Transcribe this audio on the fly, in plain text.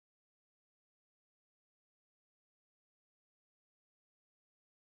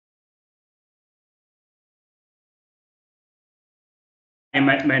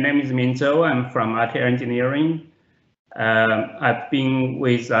My name is Ming ZHOU. I'm from Altair Engineering. I've been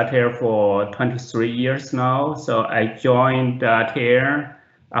with Altair for 23 years now. So I joined Altair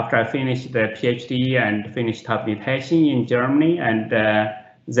after I finished the PhD and finished habilitation in Germany. And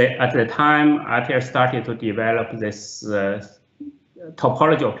at the time, Altair started to develop this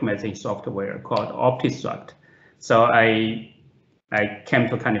topology optimization software called OptiStruct. So I came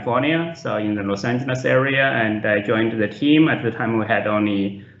to California, so in the Los Angeles area, and I joined the team. At the time, we had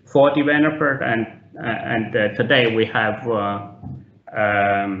only 4 developers, and today we have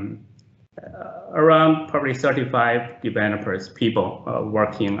around probably 35 developers, people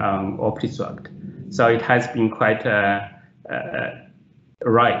working on OptiStruct. So it has been quite a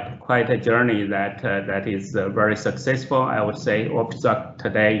journey that is very successful. I would say OptiStruct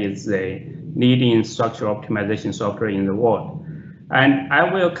today is the leading structural optimization software in the world. And I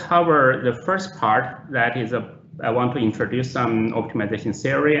will cover the first part, that is I want to introduce some optimization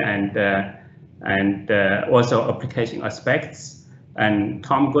theory and also application aspects. And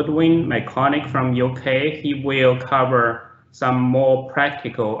Tom Goodwin, my colleague from UK, he will cover some more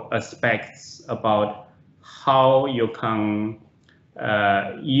practical aspects about how you can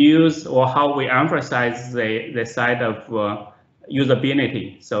use, or how we emphasize the side of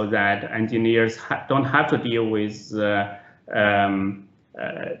usability, so that engineers don't have to deal with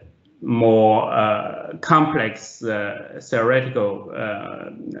more complex theoretical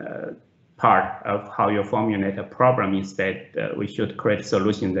part of how you formulate a problem. Instead, we should create a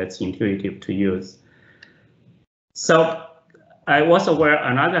solution that's intuitive to use. So I also wear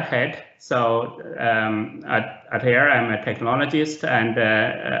another hat. So at Altair, I'm a technologist, and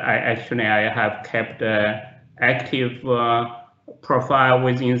I have kept active profile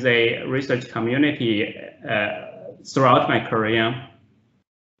within the research community throughout my career,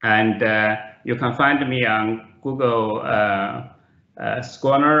 and you can find me on Google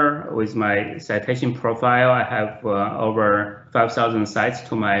Scholar with my citation profile. I have over 5,000 cites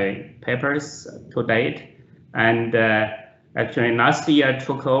to my papers to date, and actually last year I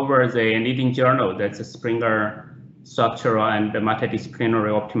took over the leading journal, that's a Springer Structural and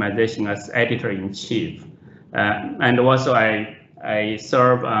Multidisciplinary Optimization, as editor-in-chief, and also I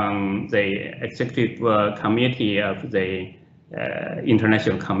serve on the executive committee of the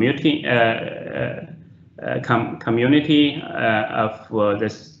international community of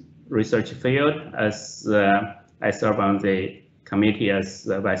this research field, as I serve on the committee as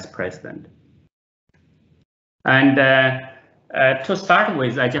vice president. And to start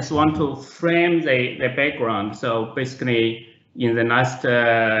with, I just want to frame the background. So basically, in the last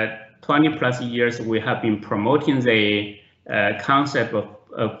 20 plus years, we have been promoting the concept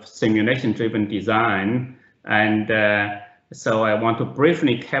of simulation-driven design, and so I want to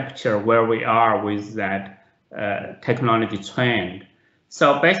briefly capture where we are with that technology trend.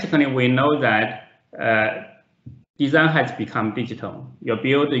 So basically, we know that design has become digital. You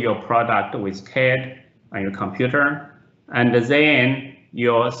build your product with CAD on your computer, and then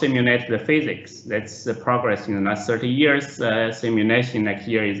you simulate the physics. That's the progress in the last 30 years. Simulation, like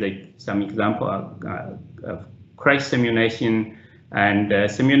here is some example of crash simulation, and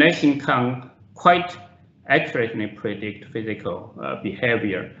simulation can quite accurately predict physical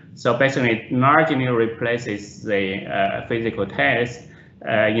behavior. So basically, it largely replaces the physical test.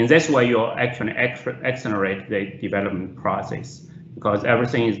 In this way, you actually accelerate the development process, because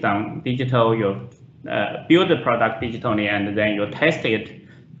everything is done digital. You build the product digitally, and then you test it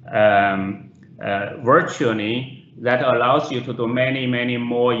virtually. That allows you to do many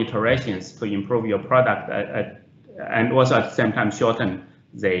more iterations to improve your product, and also at the same time shorten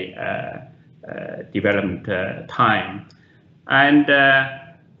the development time. And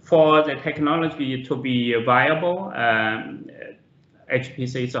for the technology to be viable,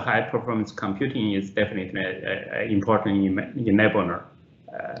 HPC, so high performance computing, is definitely an important enabler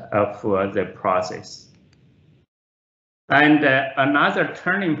of the process. And another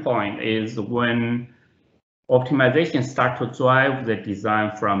turning point is when optimization starts to drive the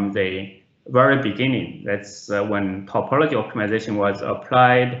design from the very beginning. That's when topology optimization was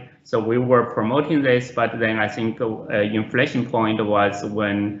applied. So we were promoting this, but then I think the inflection point was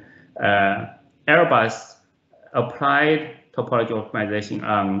when Airbus applied topology optimization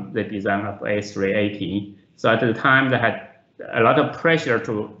on the design of A380. So at the time, they had a lot of pressure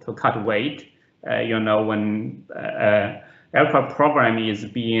to cut weight. You know, when aircraft program is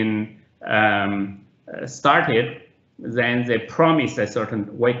being started, then they promise a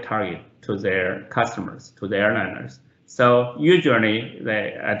certain weight target to their customers, to the airliners. So usually,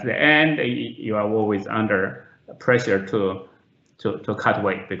 at the end, you are always under pressure to cut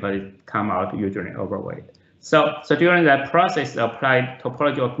weight, because it come out usually overweight. So during that process, applied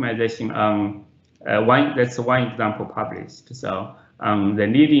topology optimization on that's one example published. So on the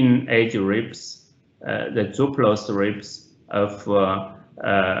leading edge ribs, the Zuplose ribs of a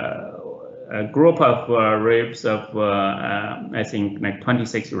group of ribs of I think like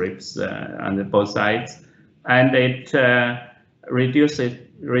 26 ribs on both sides, and it reduced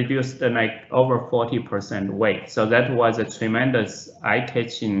like over 40% weight. So that was a tremendous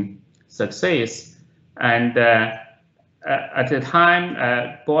eye-catching success. And at the time,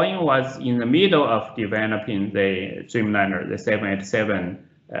 Boeing was in the middle of developing the Dreamliner, the 787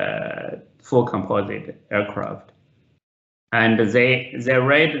 full composite aircraft. And they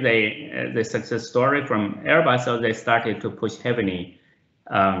read the success story from Airbus, so they started to push heavily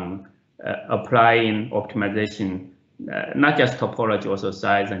applying optimization, not just topology, also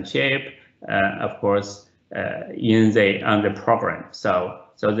size and shape, of course, on the program. So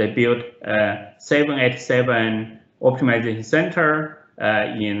they built a 787 optimization center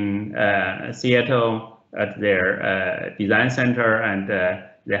in Seattle at their design center, and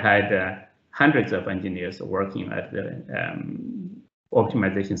they had hundreds of engineers working at the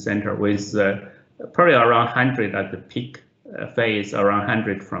optimization center, with probably around 100 at the peak phase, around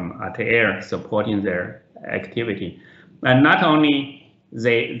 100 from Altair supporting their activity. And not only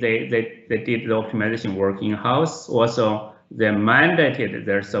they did the optimization work in-house, also they mandated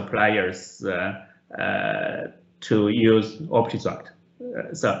their suppliers to use OptiStruct.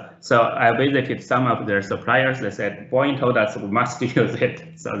 So I visited some of their suppliers. They said, Boeing told us we must use it.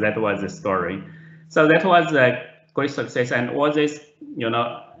 So that was the story. So that was a great success, and all this,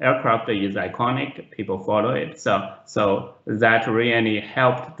 aircraft is iconic. People follow it. So that really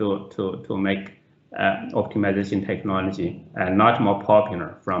helped to make optimization technology not more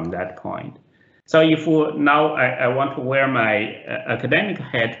popular from that point. So if now I want to wear my academic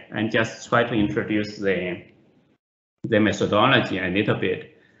hat and just try to introduce the methodology a little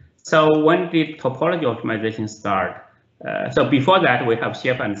bit. So when did topology optimization start? So before that, we have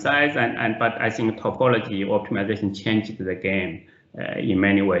shape and size, but I think topology optimization changed the game in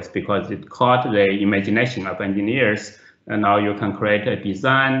many ways, because it caught the imagination of engineers, and now you can create a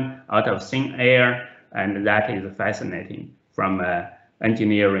design out of thin air, and that is fascinating from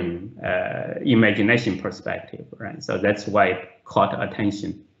engineering imagination perspective, right? So that's why it caught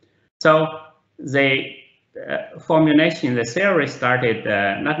attention. So the formulation, the theory started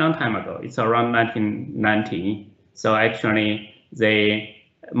not a long time ago. It's around 1990. So actually, the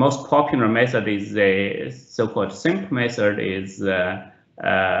most popular method is the so-called SIMP method, is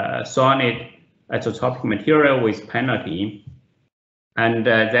solid isotropic material with penalty. And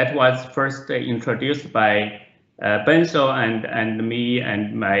that was first introduced by Benzo and me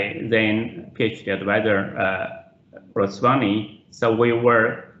and my then PhD advisor, Rosvani. So we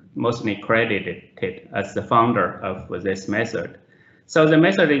were mostly credited as the founder of this method. So the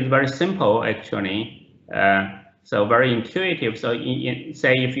method is very simple, actually. So very intuitive. So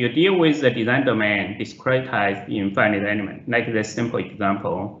say if you deal with the design domain discretized in finite element, like this simple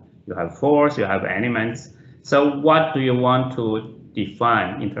example, you have force, you have elements. So what do you want to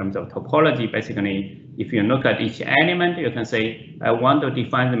define in terms of topology? Basically, if you look at each element, you can say, I want to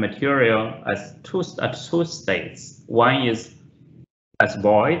define the material as two states. One is as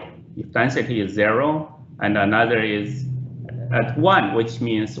void, if density is 0, and another is at 1, which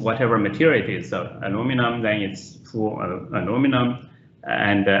means whatever material it is. So aluminum, then it's full aluminum,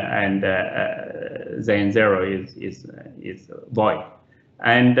 and then 0 is void.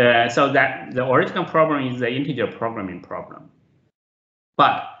 And so that the original problem is the integer programming problem.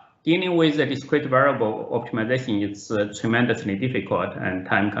 But dealing with the discrete variable optimization is tremendously difficult and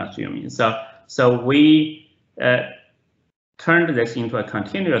time consuming. So we turned this into a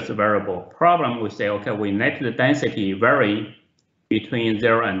continuous variable problem. We say, okay, we let the density vary between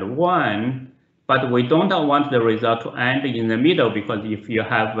 0 and 1, but we don't want the result to end in the middle, because if you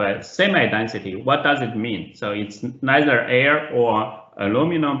have a semi-density, what does it mean? So it's neither air or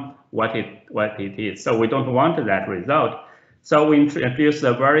aluminum, what it is. So we don't want that result. So we introduced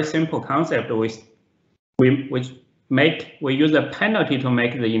a very simple concept, which we use a penalty to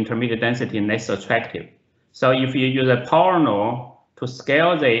make the intermediate density less attractive. So if you use a power law to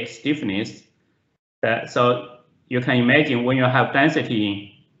scale the stiffness, so you can imagine when you have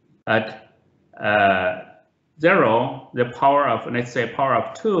density at 0, the power of, let's say, power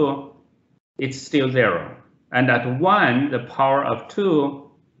of 2, it's still 0. And at 1, the power of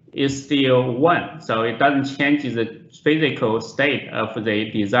 2 is still 1. So it doesn't change the physical state of the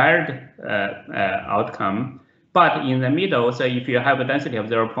desired outcome. But in the middle, so if you have a density of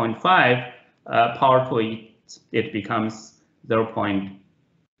 0.5, power 2, it becomes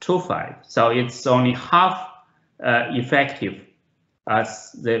 0.25. So it's only half effective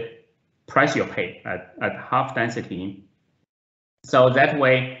as the price you pay at half density. So that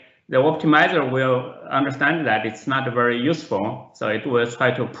way, the optimizer will understand that it's not very useful, so it will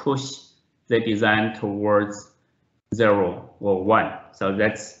try to push the design towards 0 or 1. So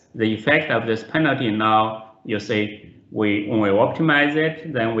that's the effect of this penalty. Now you see, when we optimize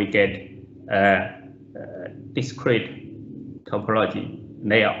it, then we get discrete topology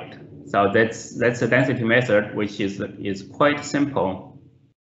layout. So that's a density method, which is quite simple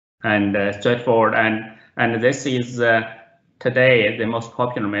and straightforward, and this is today the most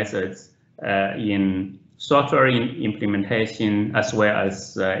popular methods in software implementation as well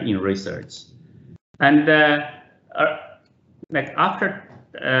as in research. And like after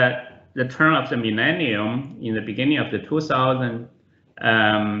the turn of the millennium, in the beginning of the 2000s,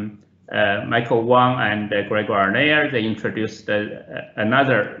 Michael Wang and Gregor Altair, they introduced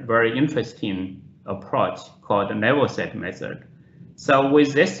another very interesting approach called the level set method. So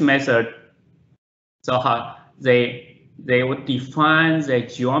with this method, so how they would define the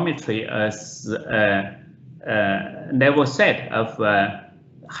geometry as a level set of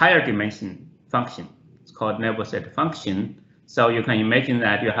higher dimension function. It's called level set function. So you can imagine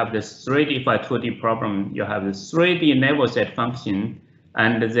that you have this 3D for a 2D problem, you have the 3D level set function,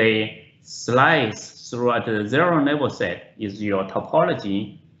 and they slice throughout the 0 level set is your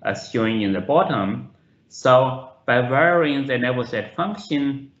topology as shown in the bottom. So by varying the level set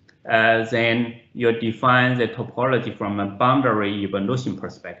function, then you define the topology from a boundary evolution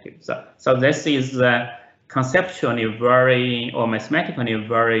perspective. So this is conceptually very, or mathematically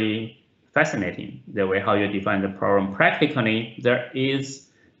very fascinating, the way how you define the problem. Practically, there is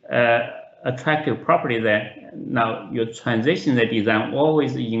attractive property that now you transition the design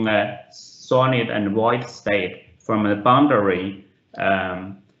always in a solid and void state from a boundary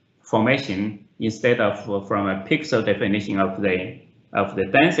formation instead of from a pixel definition of the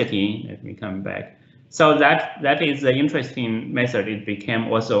density. Let me come back. So that is an interesting method. It became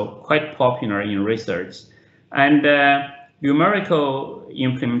also quite popular in research, and numerical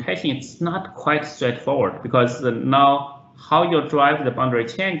implementation, it's not quite straightforward because now how you drive the boundary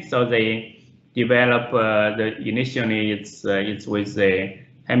change. So they develop initially it's with the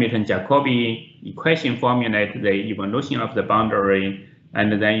Hamilton-Jacobi equation formulate the evolution of the boundary,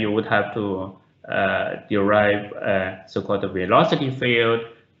 and then you would have to derive a so-called velocity field,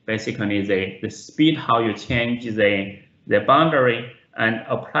 basically the speed how you change the boundary, and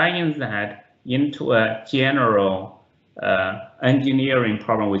applying that into a general engineering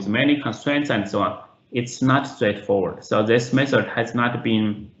problem with many constraints and so on. It's not straightforward. So this method has not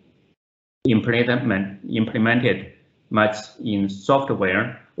been implemented much in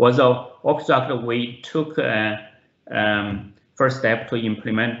software. Although Obstruct, we took first step to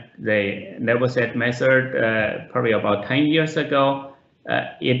implement the level set method probably about 10 years ago.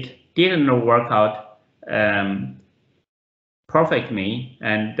 It didn't work out perfectly,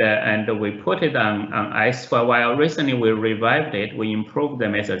 and we put it on ice for a while. Recently, we revived it. We improved the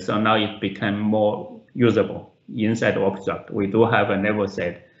method, so now it became more usable inside Obstruct. We do have a level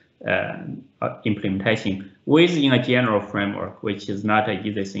set implementation within a general framework, which is not an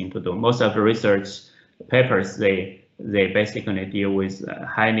easy thing to do. Most of the research papers, they basically deal with a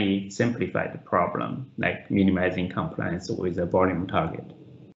highly simplified problem, like minimizing compliance with a volume target.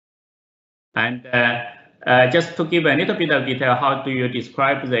 And just to give a little bit of detail, how do you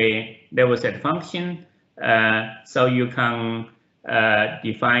describe the level set function? So you can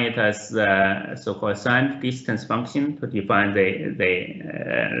define it as a so-called signed distance function to define the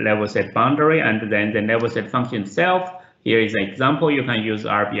level set boundary, and then the level set function itself. Here is an example. You can use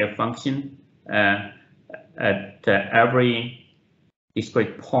RBF function at every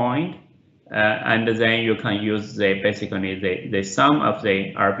discrete point, and then you can use basically the sum of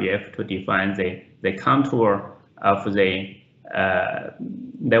the RBF to define the contour of the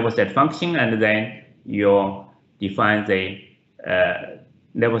level set function, and then you define the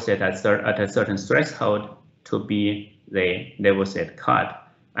level set at a certain threshold to be the level set cut.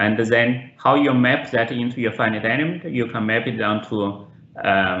 And then how you map that into your finite element, you can map it down to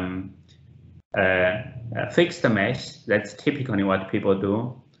a fixed mesh. That's typically what people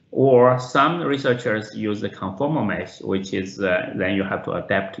do. Or some researchers use the conformal mesh, which is then you have to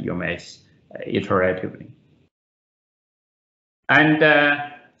adapt your mesh iteratively. And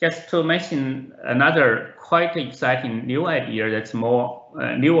just to mention another quite exciting new idea that's more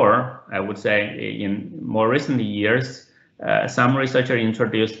newer, I would say, in more recent years, some researchers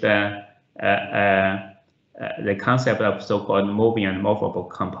introduced the concept of so-called moving and movable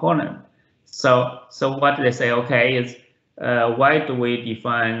component. So what they say, okay, is why do we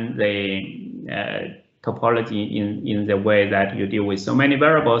define the topology in the way that you deal with so many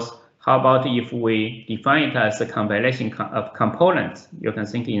variables. How about if we define it as a compilation of components? You can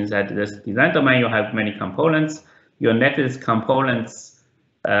think in that this design domain, you have many components. You let these components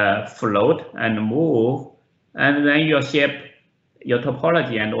float and move, and then you shape your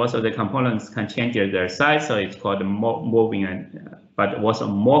topology, and also the components can change their size. So it's called moving, but also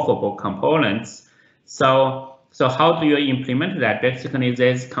morphable components. So how do you implement that? Basically,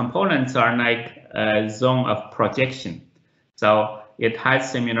 these components are like a zone of projection. So it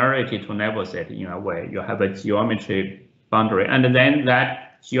has similarity to level set in a way. You have a geometry boundary, and then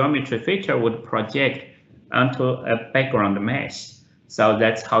that geometry feature would project onto a background mesh. So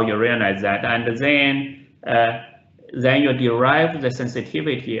that's how you realize that, and then you derive the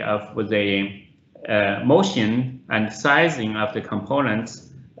sensitivity of the motion and sizing of the components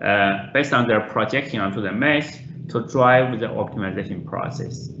based on their projection onto the mesh to drive the optimization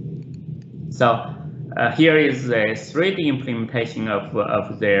process. So here is the 3D implementation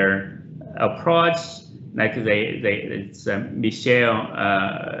of their approach. Like it's a Michel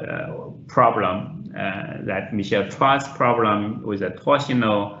problem, that Michel Truss problem with a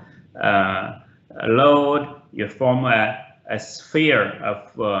torsional load. You form a sphere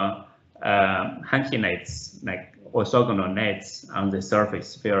of Hanke nets, like orthogonal nets on the surface,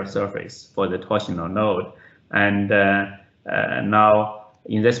 sphere surface for the torsional node. And now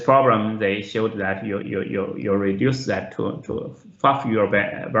in this problem, they showed that you reduce that to far fewer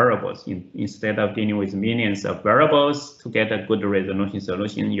variables. Instead of dealing with millions of variables to get a good resolution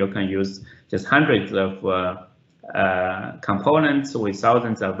solution, you can use just hundreds of components with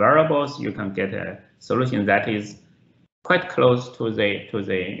thousands of variables. You can get a solution that is quite close to the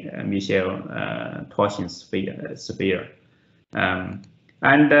Michel torsion sphere. And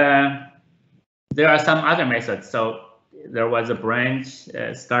there are some other methods. So there was a branch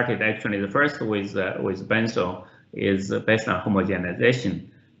started actually. The first with benzo is based on homogenization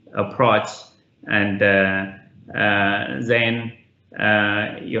approach, and then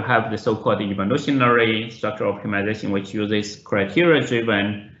you have the so-called evolutionary structural optimization, which uses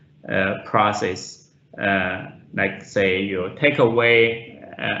criteria-driven process. Like say you take away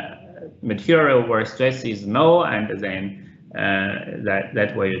material where stress is low, and then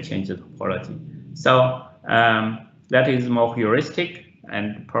that way you change the topology. So that is more heuristic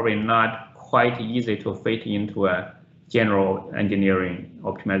and probably not quite easy to fit into a general engineering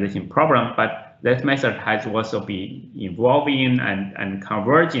optimization problem, but that method has also been evolving and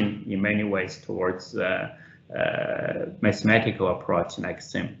converging in many ways towards mathematical approach like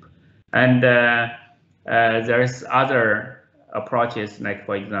SIMP. And there's other approaches, like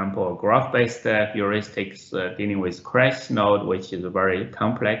for example, graph-based heuristics dealing with crash node, which is very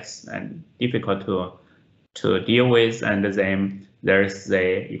complex and difficult to deal with. And then there's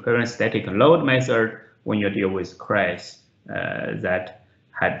the equivalent static load method when you deal with crash that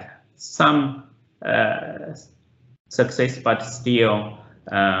had some success, but still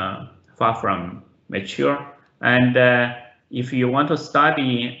far from mature. And if you want to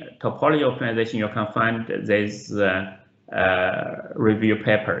study topology optimization, you can find these review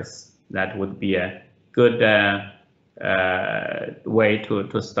papers. That would be a good way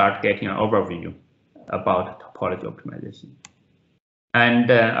to start getting an overview about topology optimization.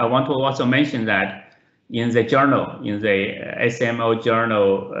 And I want to also mention that in the journal, in the SMO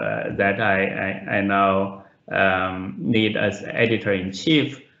journal that I now lead as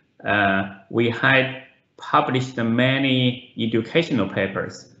editor-in-chief, we had published many educational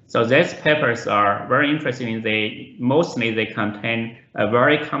papers. So these papers are very interesting. Mostly they contain a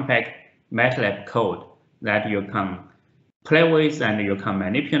very compact MATLAB code that you can play with and you can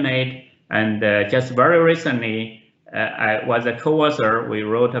manipulate. And just very recently, I was a co-author. We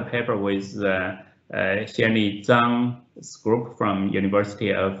wrote a paper with Xianli Zhang's group from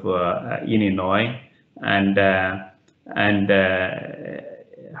University of Illinois, and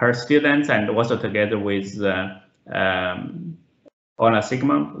her students, and also together with Ola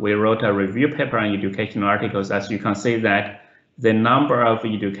Sigmund, we wrote a review paper on educational articles. As you can see that the number of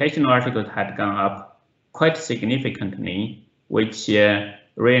educational articles had gone up quite significantly, which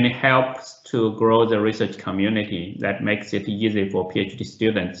really helps to grow the research community. That makes it easy for PhD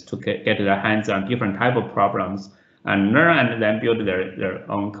students to get their hands on different type of problems and learn and then build their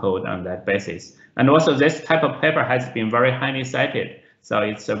own code on that basis. And also this type of paper has been very highly cited. So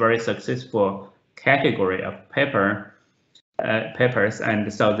it's a very successful category of papers.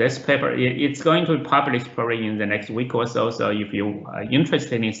 And so this paper, it's going to be published probably in the next week or so. So if you are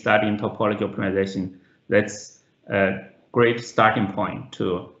interested in studying topology optimization, that's a great starting point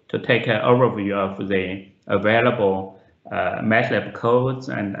to take an overview of the available MATLAB codes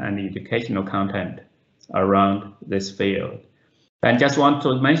and educational content around this field. And just want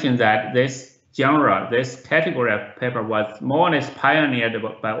to mention that this genre, this category of paper was more or less pioneered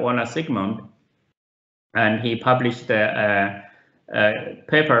by Ola Sigmund, and he published a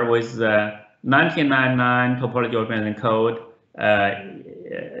paper with 1999 topology organizing code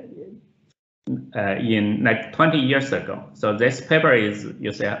in like 20 years ago. So this paper is,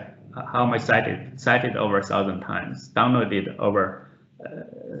 you see how much cited over 1,000 times, downloaded over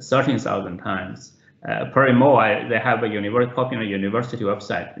 13,000 times. Probably more. They have a popular university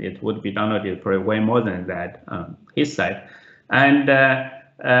website. It would be downloaded probably way more than that on his site. And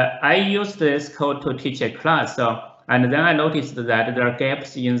I used this code to teach a class. And then I noticed that there are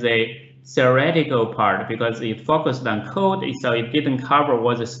gaps in the theoretical part because it focused on code, so it didn't cover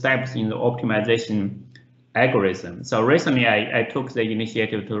all the steps in the optimization algorithm. So recently I took the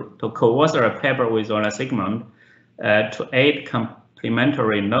initiative to co-author a paper with Ola Sigmund to add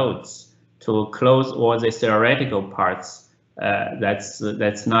complementary nodes to close all the theoretical parts that's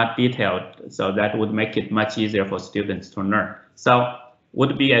not detailed. So that would make it much easier for students to learn. So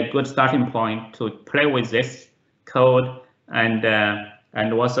would be a good starting point to play with this code, and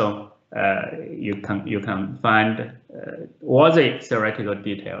also you can find all the theoretical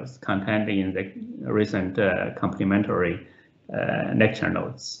details contained in the recent complementary lecture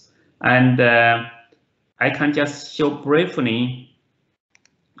notes. And I can just show briefly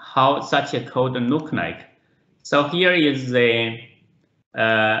how such a code look like. So here is the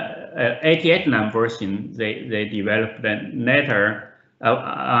 88-line version they developed later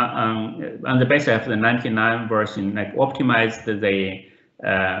on the basis of the 99 version, like optimized the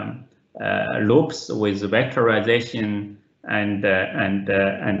loops with vectorization, and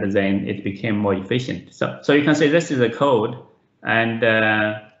then it became more efficient. So you can say this is the code, and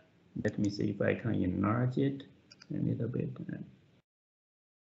let me see if I can enlarge it a little bit.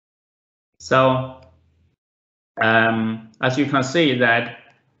 So as you can see that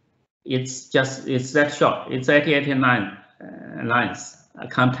it's that short. It's 89 lines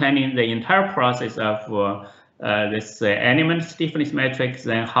containing the entire process of this element stiffness matrix,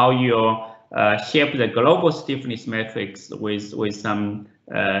 and how you shape the global stiffness matrix with some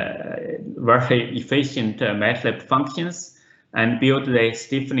very efficient MATLAB functions, and build the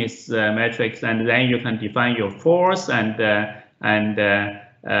stiffness matrix, and then you can define your force and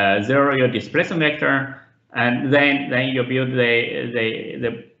zero your displacement vector, and then you build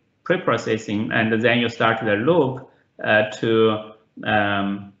the pre-processing, and then you start the loop to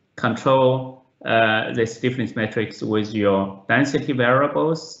control the stiffness matrix with your density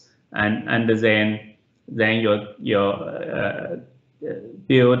variables, and then you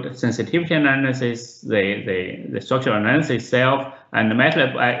build sensitivity analysis, the structural analysis itself, and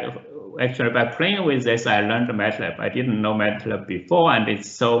MATLAB. Actually, by playing with this, I learned MATLAB. I didn't know MATLAB before, and it's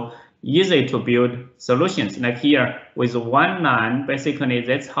so easy to build solutions. Like here, with one line, basically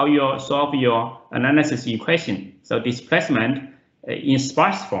that's how you solve your analysis equation. So displacement in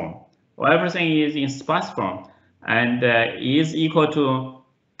sparse form, well, everything is in sparse form, and is equal to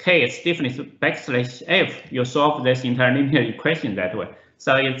k stiffness / f. You solve this interlinear equation that way.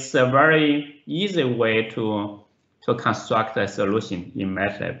 So it's a very easy way to construct a solution in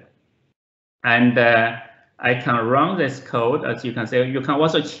MATLAB. And I can run this code, as you can see. You can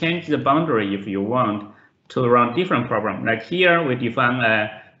also change the boundary if you want to run different program. Like here, we define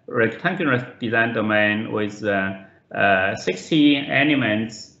a rectangular design domain with 60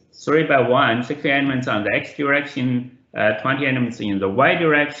 elements, 3 by 1, 60 elements on the x direction, 20 elements in the y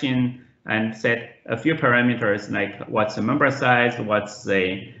direction, and set a few parameters like what's the member size, what's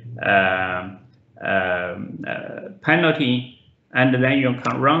the penalty, and then you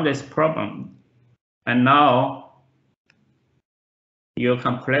can run this problem. And now you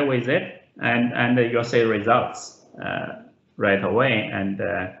can play with it, and you'll see results right away. And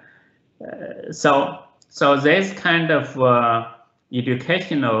so this kind of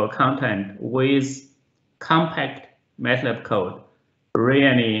educational content with compact MATLAB code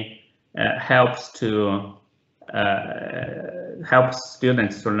really helps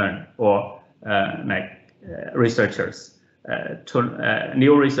students to learn, or researchers.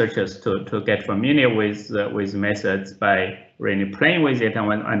 New researchers to get familiar with methods by really playing with it,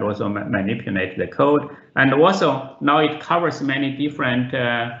 and also manipulate the code. And also now it covers many different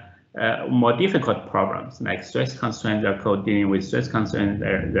more difficult problems, like stress constraints. There's code dealing with stress constraints.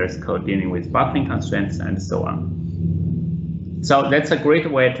 There's code dealing with buckling constraints, and so on. So that's a great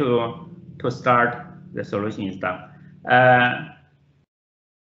way to start. The solution is done.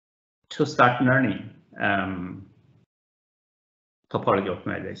 To start learning topology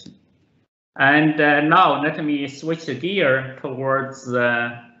optimization. And now let me switch the gear towards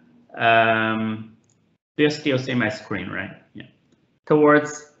Do you still see my screen, right? Yeah.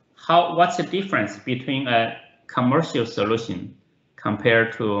 Towards what's the difference between a commercial solution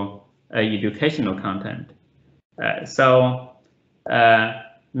compared to educational content?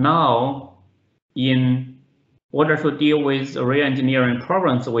 Now, in order to deal with real engineering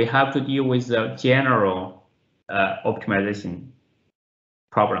problems, we have to deal with the general optimization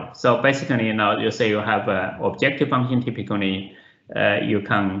problem. So basically, you say you have an objective function. Typically, you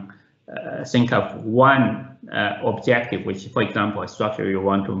can think of one objective, which, for example, a structure you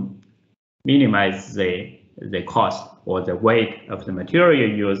want to minimize the cost or the weight of the material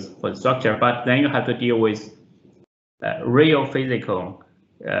you use for the structure, but then you have to deal with real physical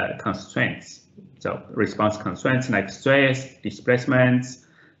constraints. So response constraints like stress, displacements,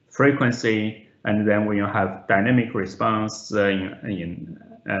 frequency, and then when you have dynamic response in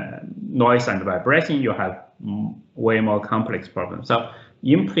noise and vibration, you have way more complex problems. So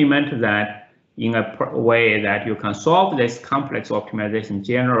implement that in a way that you can solve this complex optimization,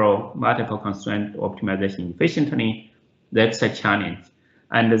 general multiple constraint optimization efficiently. That's a challenge.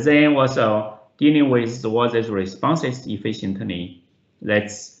 And then also dealing with all these responses efficiently,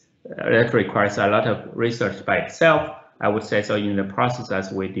 that requires a lot of research by itself. I would say so in the process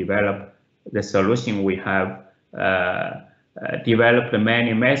as we develop the solution, we have developed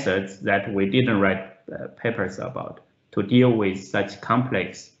many methods that we didn't write papers about to deal with such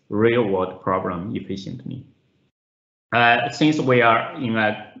complex real-world problem efficiently. Since we are in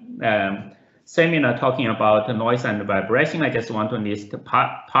a seminar talking about noise and vibration, I just want to list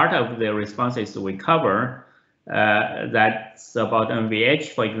part of the responses we cover. That's about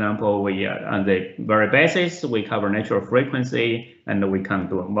NVH, for example. We on the very basis we cover natural frequency, and we can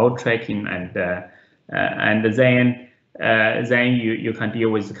do mode tracking, and then you can deal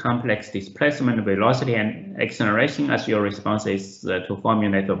with complex displacement, velocity, and acceleration as your responses to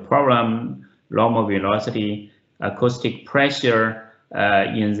formulate a problem, normal velocity, acoustic pressure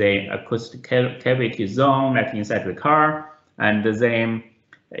in the acoustic cavity zone, like inside the car, and then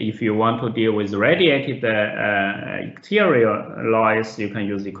if you want to deal with radiated exterior noise, you can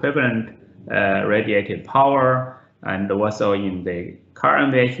use equivalent radiated power, and also in the car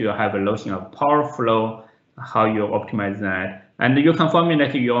NVH, you have a notion of power flow, how you optimize that, and you can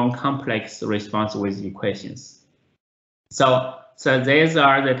formulate your own complex response with equations. So these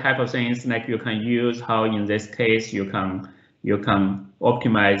are the type of things like you can use. How in this case you can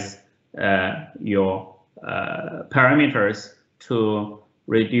optimize your parameters to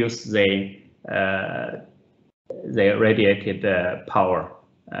reduce the radiated power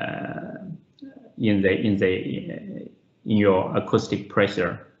in your acoustic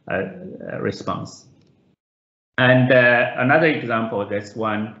pressure response. And another example, that's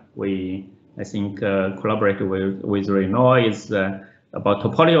one I think collaborated with Renault, is about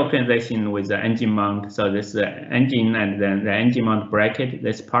topology optimization with the engine mount. So this is the engine and then the engine mount bracket.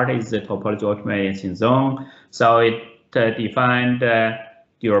 This part is the topology optimization zone. So it defined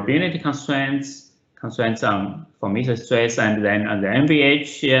durability constraints on formation stress, and then on the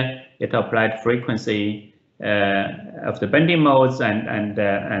NVH, it applied frequency of the bending modes and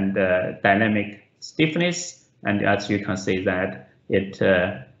dynamic stiffness. And as you can see that it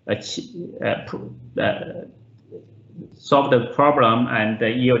solved the problem and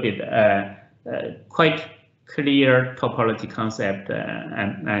yielded quite clear topology concept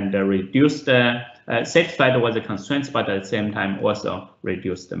and reduced, satisfied with the constraints, but at the same time also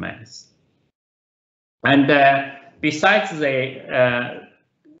reduced the mass. And besides the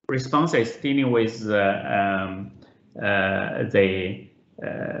responses dealing with the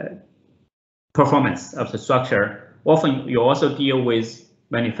performance of the structure, often you also deal with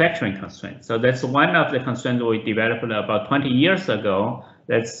manufacturing constraints. So that's one of the constraints we developed about 20 years ago.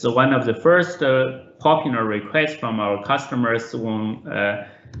 That's one of the first popular requests from our customers when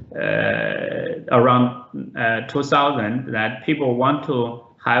around 2000, that people want to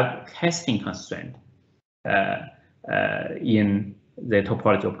have testing constraint in the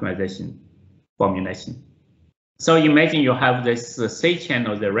topology optimization formulation. So imagine you have this C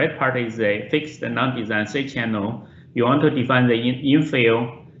channel, the red part is a fixed non-designed C channel. You want to define the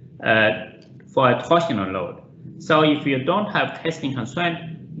infill for a torsional load. So if you don't have testing constraint,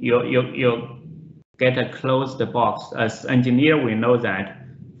 you get a closed box. As engineer, we know that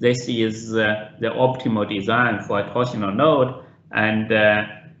this is the optimal design for a torsional node. And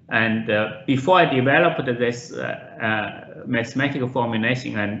before I developed this mathematical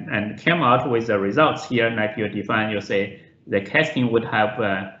formulation and came out with the results here, like you define, you say the casting would have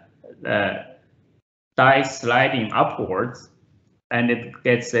die sliding upwards, and it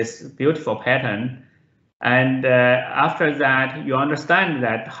gets this beautiful pattern. And after that, you understand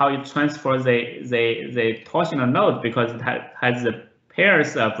that how you transfer the torsional node, because it has the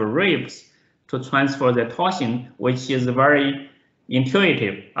pairs of ribs to transfer the torsion, which is very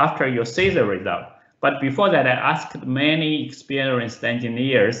intuitive after you see the result. But before that, I asked many experienced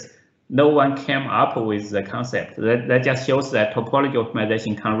engineers. No one came up with the concept. That just shows that topology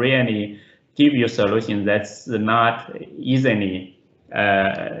optimization can really give you solutions that's not easily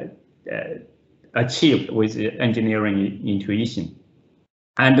achieved with engineering intuition.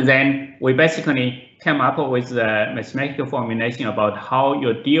 And then we basically came up with a mathematical formulation about how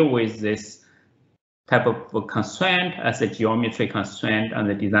you deal with this type of constraint as a geometry constraint and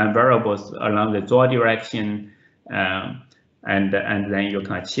the design variables along the draw direction, and then you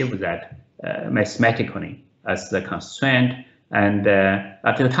can achieve that mathematically as the constraint. And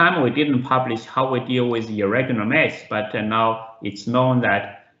at the time, we didn't publish how we deal with irregular mesh, but now it's known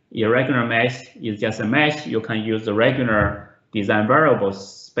that irregular mesh is just a mesh. You can use the regular design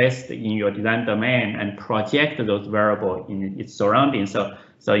variables based in your design domain and project those variables in its surroundings.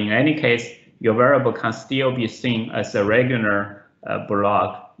 So in any case, your variable can still be seen as a regular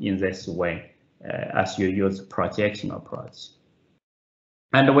block in this way as you use projection approach.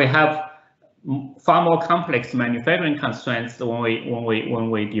 And we have far more complex manufacturing constraints when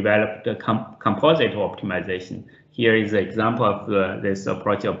we develop the composite optimization. Here is an example of this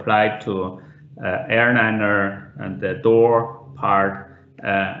approach applied to airliner and the door part,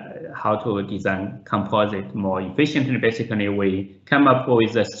 how to design composite more efficiently. Basically, we come up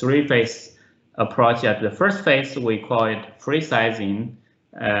with a three-phase approach. At the first phase, we call it free sizing,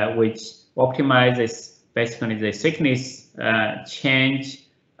 which optimizes basically the thickness change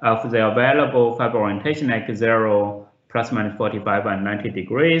of the available fiber orientation, like 0, plus minus 45 and 90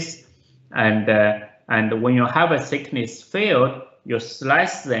 degrees. And when you have a thickness field, you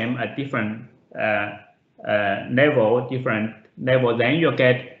slice them at different level, then you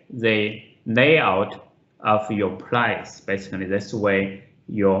get the layout of your plies. Basically, this way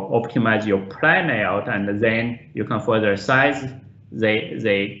you optimize your ply layout, and then you can further size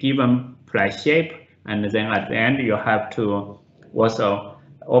the given ply shape, and then at the end you have to also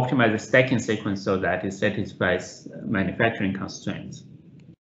optimize the stacking sequence so that it satisfies manufacturing constraints.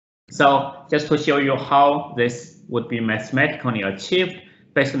 So just to show you how this would be mathematically achieved,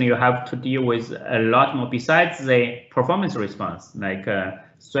 basically you have to deal with a lot more besides the performance response, like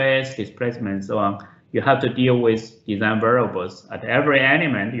stress, displacement, and so on. You have to deal with design variables. At every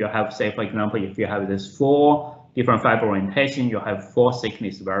element, you have, say, for example, if you have this 4 different fiber orientation, you have 4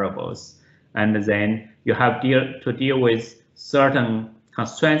 thickness variables. And then you have to deal with certain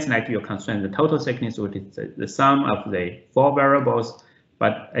constraints, like you constrain the total thickness, which is the sum of the 4 variables.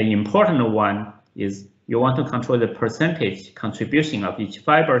 But an important one is you want to control the percentage contribution of each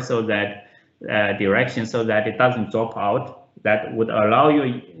fiber so that direction, so that it doesn't drop out. That would allow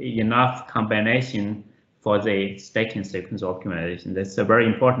you enough combination for the stacking sequence optimization. That's a very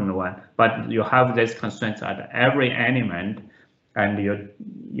important one. But you have these constraints at every element, and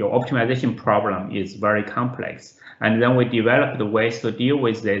your optimization problem is very complex. And then we developed the ways to deal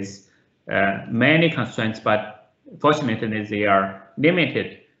with these many constraints, but fortunately they are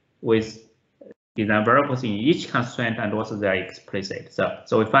limited with design variables in each constraint, and also they are explicit.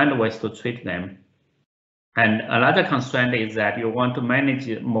 So we find ways to treat them. And another constraint is that you want to manage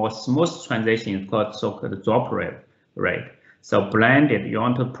more smooth transitions called so-called drop rate. So blended, you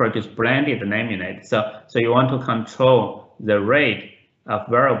want to produce blended laminate. So you want to control the rate of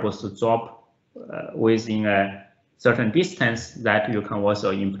variables to drop within a certain distance that you can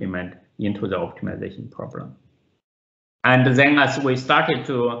also implement into the optimization problem. And then as we started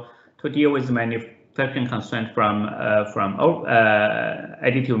to deal with manufacturing constraint from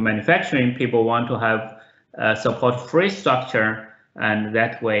additive manufacturing, people want to have support free structure, and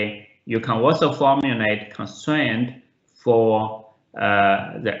that way you can also formulate constraint for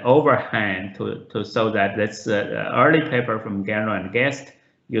the overhang so that that's the early paper from Gano and Guest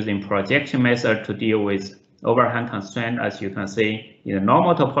using projection method to deal with overhang constraint. As you can see, in the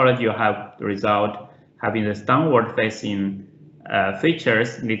normal topology, you have the result having this downward facing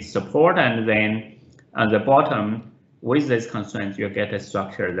features need support, and then on the bottom with this constraint you get a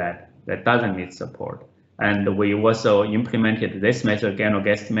structure that doesn't need support. And we also implemented this method,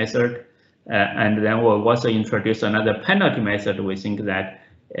 Gano-Guest method, and then we'll also introduce another penalty method. We think that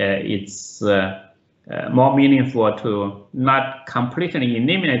it's more meaningful to not completely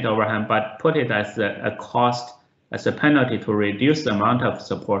eliminate overhang, but put it as a cost, as a penalty to reduce the amount of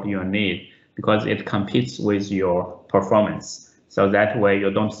support you need, because it competes with your performance. So that way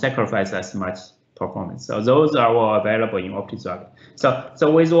you don't sacrifice as much performance. So those are all available in OptiSocket.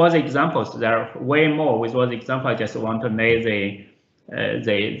 So with those examples, there are way more. With those examples, I just want to lay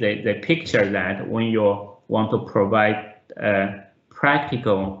the picture that when you want to provide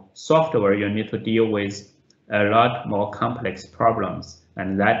practical software, you need to deal with a lot more complex problems,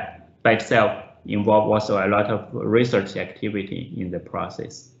 and that by itself involves also a lot of research activity in the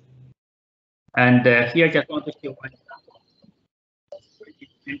process. And here, just want to show one example of 3D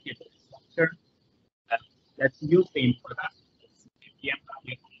printed structure that's used in production.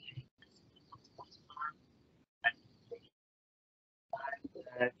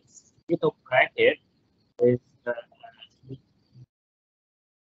 And little bracket is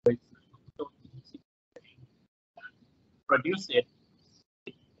produce it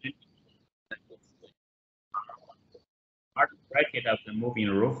bracket of the moving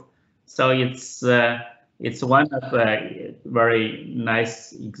roof. So it's one of a very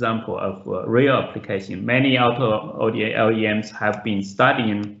nice example of real application. Many auto OEMs have been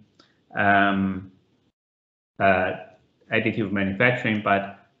studying additive manufacturing,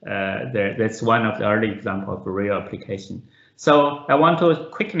 but that's one of the early examples of real application. So I want to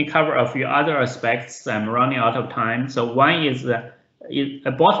quickly cover a few other aspects. I'm running out of time. So one is a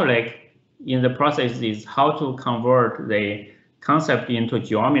bottleneck in the process is how to convert the concept into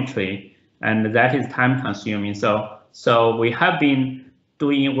geometry, and that is time consuming. So we have been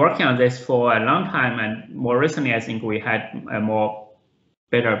working on this for a long time, and more recently, I think we had a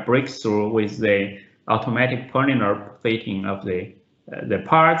better breakthrough with the automatic polymer fitting of the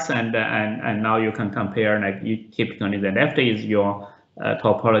parts, and now you can compare, like typically the left is your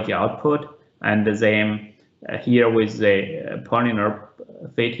topology output, and then here with the polymer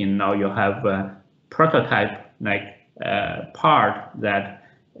fitting, now you have a prototype like part that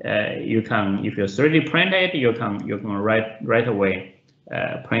you can, if you 3D print it, you can right away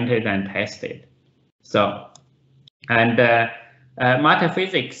print it and test it. So, and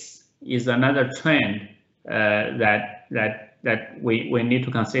multiphysics is another trend that we need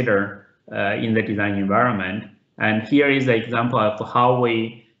to consider in the design environment. And here is an example of how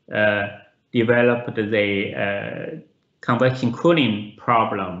we developed the convection cooling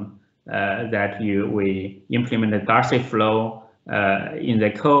problem that we implemented Darcy flow in the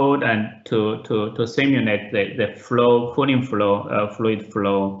code, and to simulate the flow, cooling flow, fluid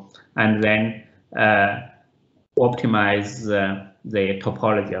flow, and then optimize the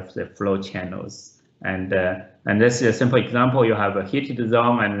topology of the flow channels. And this is a simple example. You have a heated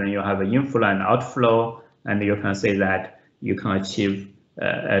zone, and then you have an inflow and outflow, and you can say that you can achieve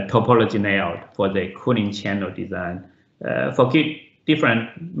a topology layout for the cooling channel design. For different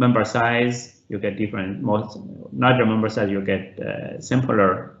member size, you get different, larger member size, you get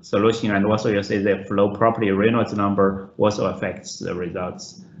simpler solution, and also you say the flow property Reynolds number also affects the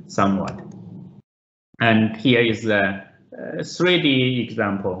results somewhat. And here is a 3D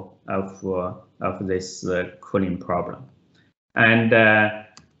example of this cooling problem. And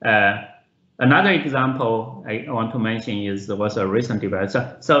another example I want to mention was a recent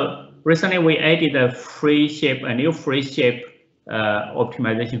development. So recently we added a new free shape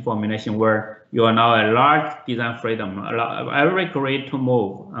optimization formulation where you are now a large design freedom, every grid to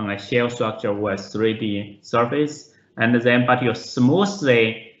move on a shell structure with 3D surface, and then but you smooth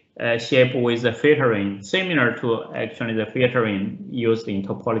the shape with the filtering, similar to actually the filtering used in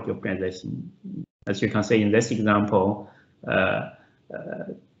topology optimization. As you can see in this example,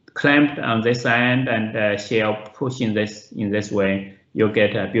 clamped on this end and shell pushing this in this way, you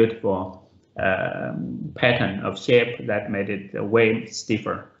get a beautiful pattern of shape that made it way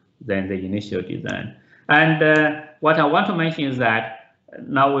stiffer than the initial design. And what I want to mention is that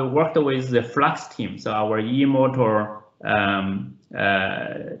now we worked with the Flux team, so our e-motor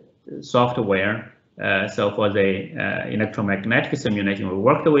software. So for the electromagnetic simulation, we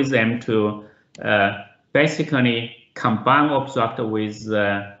worked with them to basically combine object with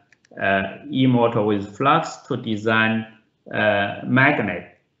e-motor with Flux to design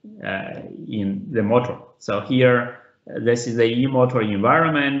magnet in the motor. So here, this is the e-motor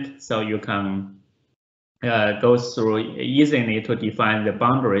environment, so you can go through easily to define the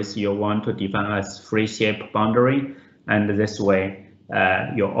boundaries you want to define as free shape boundary, and this way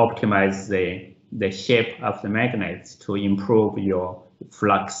you optimize the shape of the magnets to improve your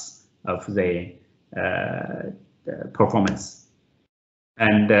flux of the performance.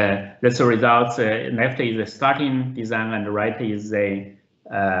 And that's the results. Left is the starting design, and right is the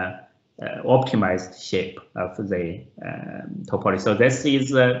optimized shape of the topology. So this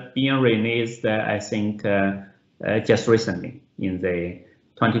is being released, I think, just recently in the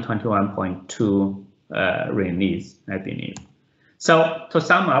 2021.2 release, I believe. So to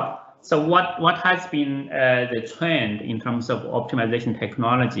sum up, So what has been the trend in terms of optimization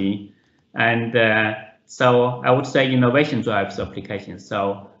technology? And so I would say innovation drives applications.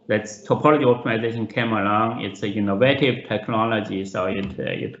 So that's topology optimization came along. It's an innovative technology. So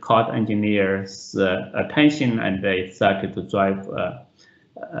it caught engineers' attention, and it started to drive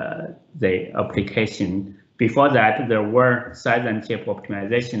the application. Before that, there were size and chip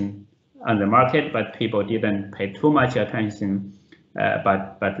optimization on the market, but people didn't pay too much attention.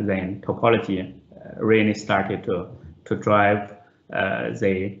 But then topology really started to drive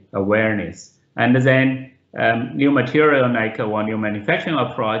the awareness. And then new material like one new manufacturing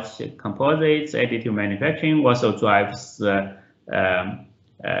approach, composites, additive manufacturing also drives the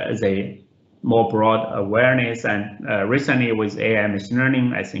more broad awareness. And recently with AI machine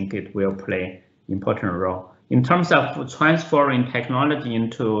learning, I think it will play important role. In terms of transferring technology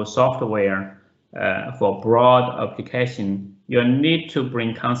into software for broad application, you need to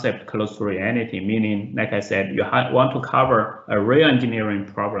bring concept close to reality, meaning, like I said, you want to cover a real engineering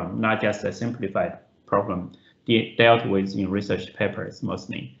problem, not just a simplified problem dealt with in research papers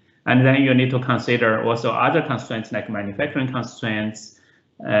mostly. And then you need to consider also other constraints like manufacturing constraints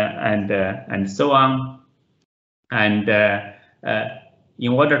and so on. And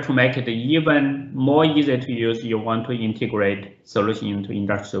in order to make it even more easy to use, you want to integrate solution into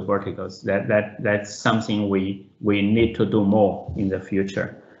industrial verticals. That's something we need to do more in the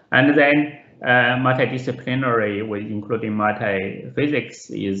future. And then multidisciplinary, including multi-physics,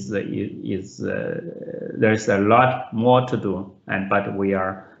 there's a lot more to do, but we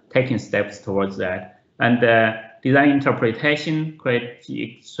are taking steps towards that. And design interpretation, create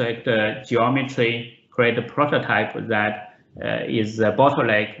geometry, create a prototype that is a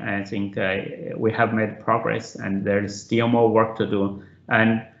bottleneck. I think we have made progress, and there's still more work to do.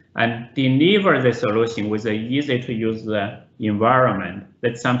 And deliver the solution with an easy to use environment.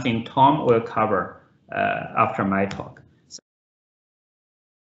 That's something Tom will cover after my talk.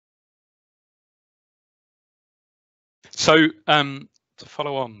 So to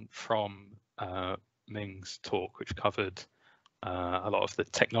follow on from Ming's talk, which covered a lot of the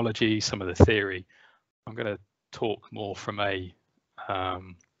technology, some of the theory, I'm going to talk more from a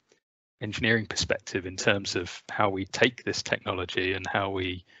engineering perspective in terms of how we take this technology and how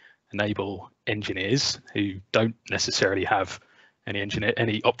we enable engineers who don't necessarily have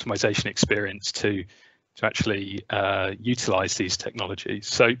any optimization experience to actually utilize these technologies.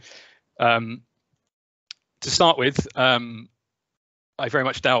 So to start with, I very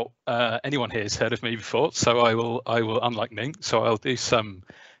much doubt anyone here has heard of me before, so I will, unlike Ming, so I'll do some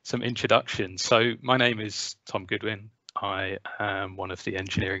introduction. So my name is Tom Goodwin. I am one of the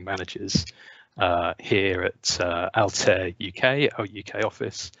engineering managers here at Altair UK, our UK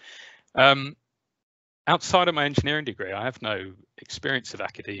office. Outside of my engineering degree, I have no experience of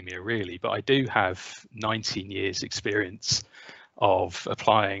academia really, but I do have 19 years experience of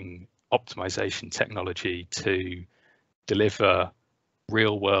applying optimization technology to deliver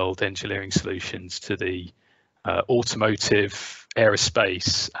real-world engineering solutions to the automotive,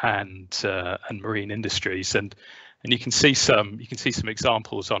 aerospace, and marine industries, and you can see some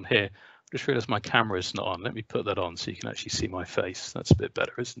examples on here. I just realised my camera's not on. Let me put that on so you can actually see my face. That's a bit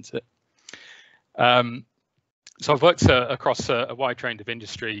better, isn't it? So I've worked across a wide range of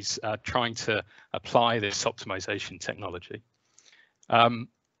industries trying to apply this optimization technology. So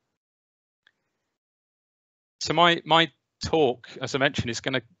my talk, as I mentioned, is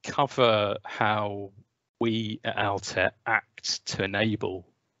going to cover how we at Altair act to enable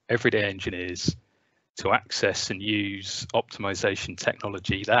everyday engineers to access and use optimization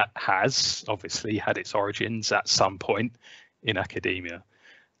technology that has obviously had its origins at some point in academia.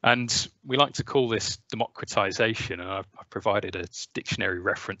 And we like to call this democratization, and I've provided a dictionary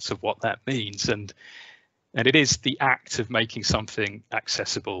reference of what that means. And it is the act of making something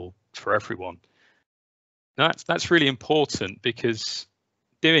accessible for everyone. Now, that's really important, because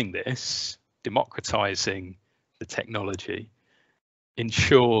doing this, democratizing the technology,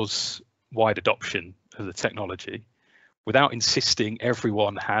 ensures wide adoption of the technology without insisting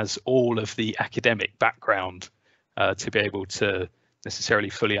everyone has all of the academic background to be able to necessarily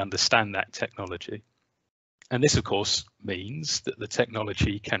fully understand that technology. And this, of course, means that the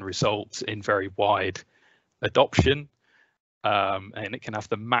technology can result in very wide adoption, and it can have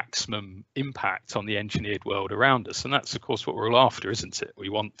the maximum impact on the engineered world around us. And that's, of course, what we're all after, isn't it? We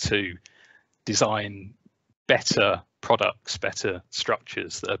want to design better products, better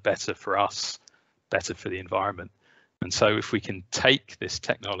structures that are better for us, better for the environment. And so if we can take this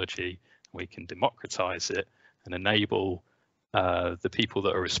technology, we can democratize it and enable the people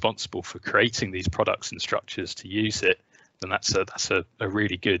that are responsible for creating these products and structures to use it then that's a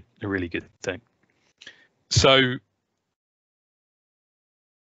really good thing. So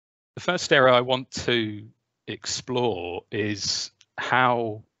the first area I want to explore is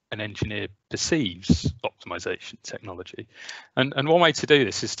how an engineer perceives optimization technology, and one way to do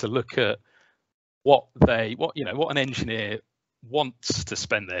this is to look at what an engineer wants to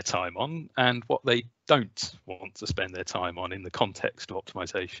spend their time on and what they don't want to spend their time on in the context of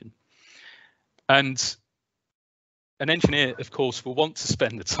optimization. And an engineer, of course, will want to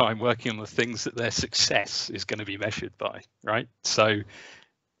spend the time working on the things that their success is going to be measured by, right? So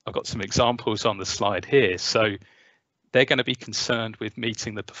I've got some examples on the slide here. So they're going to be concerned with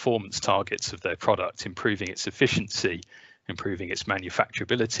meeting the performance targets of their product, improving its efficiency, improving its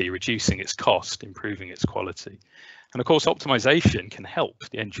manufacturability, reducing its cost, improving its quality. And of course, optimization can help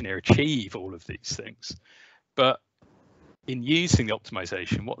the engineer achieve all of these things. But in using the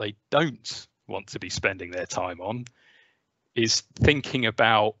optimization, what they don't want to be spending their time on is thinking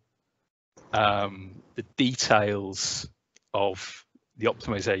about the details of the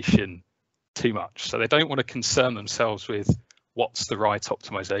optimization too much. So they don't want to concern themselves with what's the right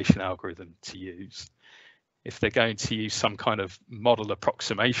optimization algorithm to use. If they're going to use some kind of model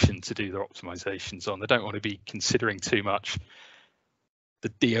approximation to do their optimizations on, they don't want to be considering too much the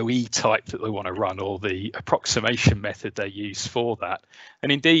DOE type that they want to run or the approximation method they use for that.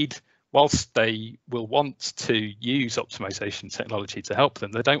 And indeed, whilst they will want to use optimization technology to help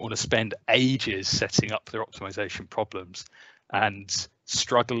them, they don't want to spend ages setting up their optimization problems and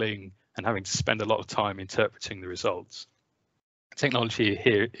struggling and having to spend a lot of time interpreting the results. Technology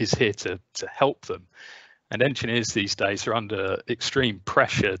is here to help them. And engineers these days are under extreme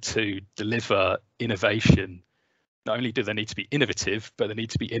pressure to deliver innovation. Not only do they need to be innovative, but they need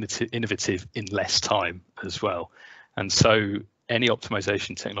to be innovative in less time as well. And so any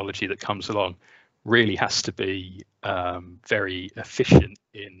optimization technology that comes along really has to be very efficient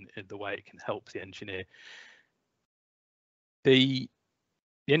in the way it can help the engineer. The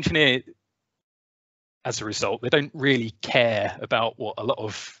engineer, as a result, they don't really care about what a lot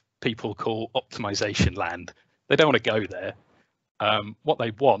of people call optimization land. They don't want to go there. What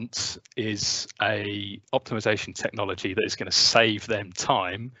they want is a optimization technology that is going to save them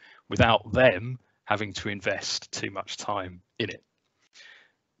time without them having to invest too much time in it.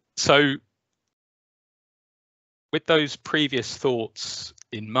 So with those previous thoughts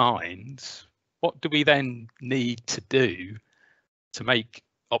in mind, what do we then need to do to make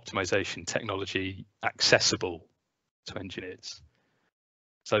optimization technology accessible to engineers?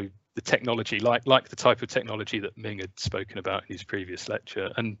 So the technology, like the type of technology that Ming had spoken about in his previous lecture.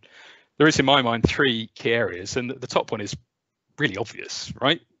 And there is, in my mind, 3 key areas. And the top one is really obvious,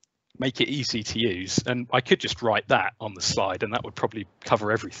 right? Make it easy to use. And I could just write that on the slide and that would probably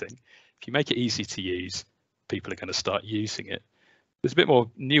cover everything. If you make it easy to use, people are going to start using it. There's a bit more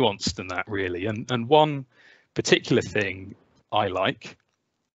nuance than that, really. And one particular thing I like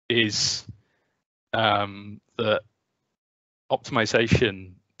is that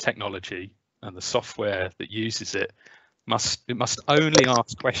optimization technology and the software that uses it must only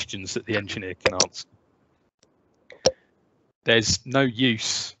ask questions that the engineer can answer. There's no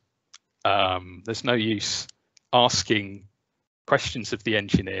use asking questions of the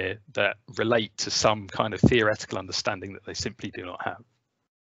engineer that relate to some kind of theoretical understanding that they simply do not have.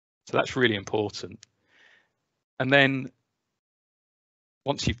 So that's really important. And then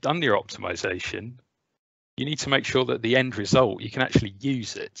once you've done your optimization, you need to make sure that the end result, you can actually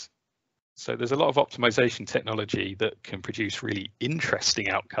use it. So there's a lot of optimization technology that can produce really interesting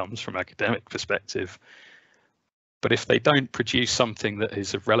outcomes from an academic perspective. But if they don't produce something that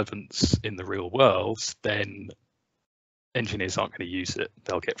is of relevance in the real world, then engineers aren't going to use it.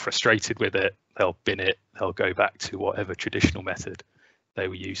 They'll get frustrated with it, they'll bin it, they'll go back to whatever traditional method they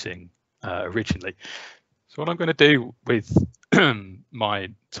were using originally. So what I'm going to do with my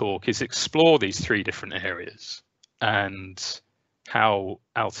talk is explore these 3 different areas and how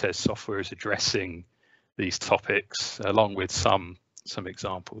Altair software is addressing these topics, along with some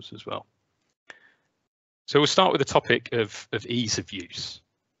examples as well. So we'll start with the topic of ease of use,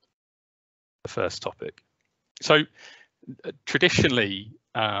 the first topic. So traditionally,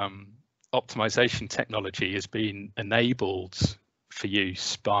 optimization technology has been enabled for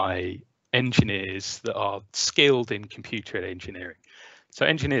use by engineers that are skilled in computer engineering. So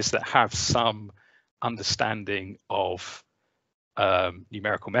engineers that have some understanding of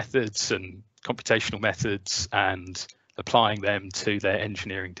numerical methods and computational methods and applying them to their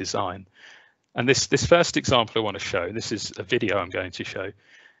engineering design. And this first example I want to show, this is a video I'm going to show,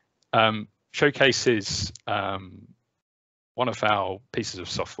 showcases one of our pieces of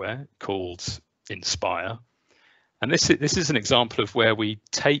software called Inspire. And this is an example of where we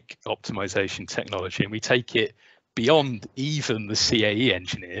take optimization technology and we take it beyond even the CAE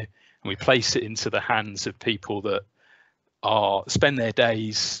engineer, and we place it into the hands of people that spend their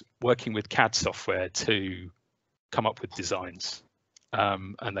days working with CAD software to come up with designs,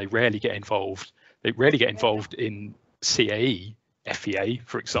 and they rarely get involved. They rarely get involved in CAE, FEA,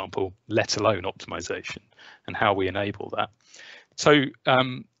 for example, let alone optimization and how we enable that. So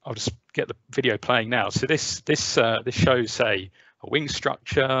I'll just get the video playing now. So this shows a wing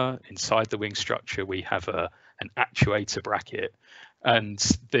structure. Inside the wing structure, we have an actuator bracket, and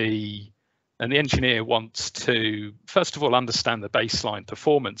the engineer wants to first of all understand the baseline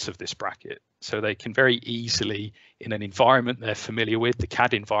performance of this bracket, so they can very easily, in an environment they're familiar with, the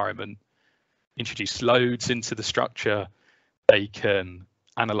CAD environment, introduce loads into the structure. They can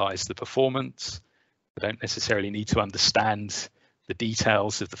analyze the performance. They don't necessarily need to understand the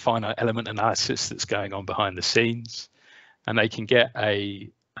details of the finite element analysis that's going on behind the scenes, and they can get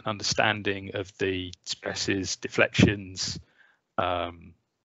an understanding of the stresses, deflections, modal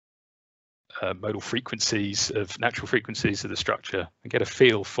frequencies of natural frequencies of the structure, and get a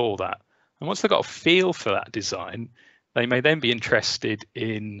feel for that. And once they've got a feel for that design, they may then be interested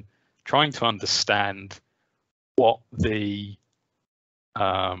in trying to understand what the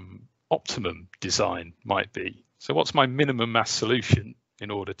optimum design might be. So what's my minimum mass solution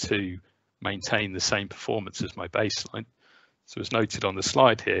in order to maintain the same performance as my baseline? So as noted on the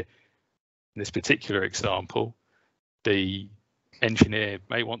slide here, in this particular example, the engineer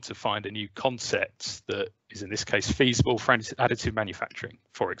may want to find a new concept that is in this case feasible for additive manufacturing,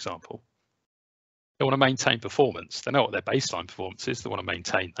 for example. They want to maintain performance. They know what their baseline performance is. They want to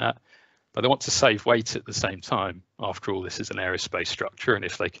maintain that, but they want to save weight at the same time. After all, this is an aerospace structure, and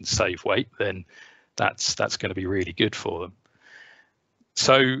if they can save weight, then that's going to be really good for them.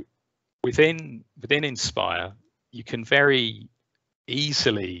 So within Inspire, you can very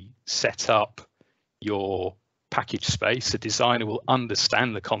easily set up your package space. A designer will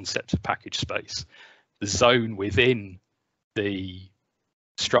understand the concept of package space, the zone within the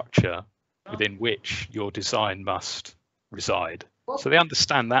structure within which your design must reside. So they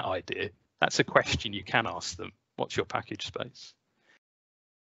understand that idea. That's a question you can ask them. What's your package space?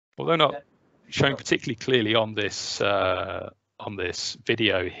 Although not shown particularly clearly on this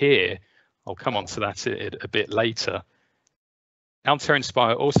video here, I'll come on to that a bit later. Altair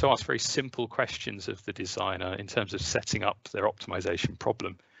Inspire also asks very simple questions of the designer in terms of setting up their optimization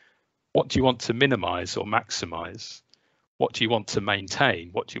problem. What do you want to minimize or maximize? What do you want to maintain?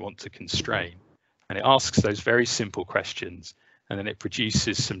 What do you want to constrain? And it asks those very simple questions, and then it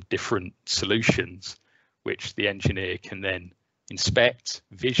produces some different solutions which the engineer can then inspect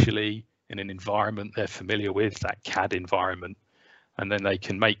visually in an environment they're familiar with, that CAD environment, and then they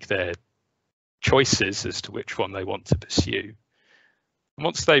can make their choices as to which one they want to pursue. And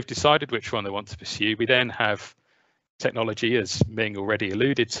once they've decided which one they want to pursue, we then have technology, as Ming already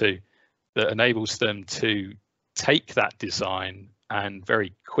alluded to, that enables them to take that design and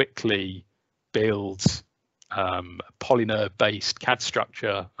very quickly build a polynerve-based CAD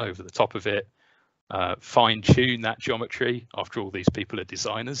structure over the top of it, fine-tune that geometry. After all, these people are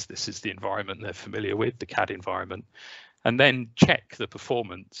designers. This is the environment they're familiar with, the CAD environment, and then check the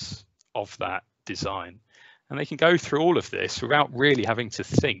performance of that design. And they can go through all of this without really having to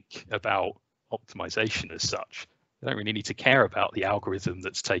think about optimization as such. They don't really need to care about the algorithm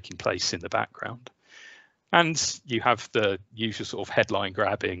that's taking place in the background. And you have the usual sort of headline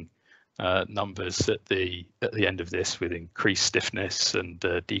grabbing numbers at the end of this, with increased stiffness and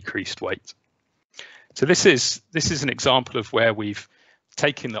decreased weight. So this is an example of where we've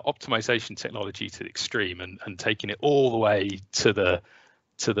taken the optimization technology to the extreme and taken it all the way to the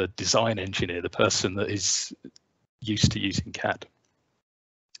design engineer, the person that is used to using CAD.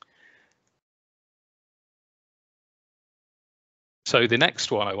 So the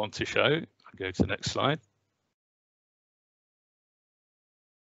next one I want to show, I'll go to the next slide.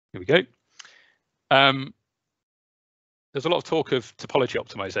 Here we go. There's a lot of talk of topology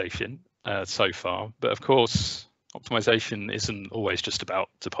optimization so far, but of course, optimization isn't always just about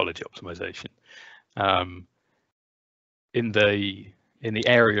topology optimization. In the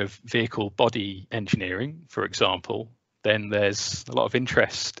area of vehicle body engineering, for example, then there's a lot of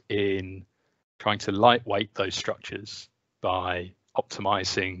interest in trying to lightweight those structures by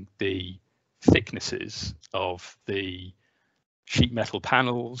optimizing the thicknesses of the sheet metal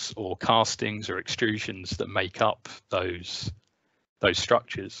panels or castings or extrusions that make up those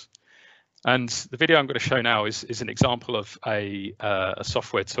structures. And the video I'm going to show now is an example of a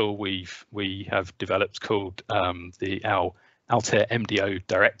software tool we have developed called our Altair MDO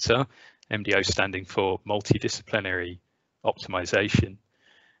Director. MDO standing for multidisciplinary optimization.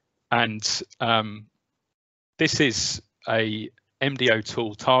 And this is a MDO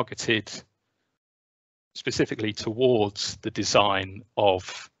tool targeted specifically towards the design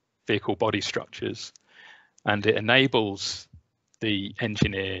of vehicle body structures, and it enables the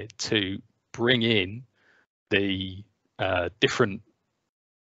engineer to bring in the different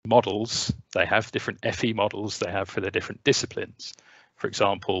models they have, different FE models they have for their different disciplines. For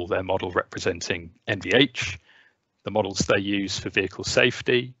example, their model representing NVH, the models they use for vehicle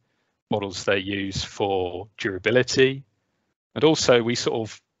safety, models they use for durability, and also we sort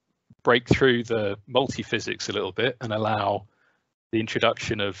of break through the multi-physics a little bit and allow the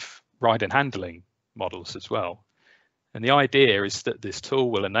introduction of ride and handling models as well. And the idea is that this tool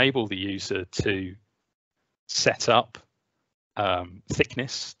will enable the user to set up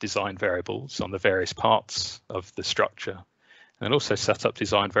thickness design variables on the various parts of the structure, and also set up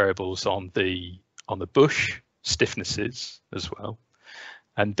design variables on the bush stiffnesses as well,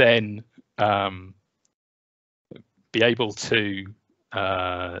 and then be able to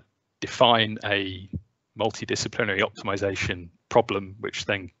define a multidisciplinary optimization problem, which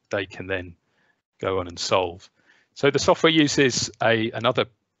then they can then go on and solve. So the software uses another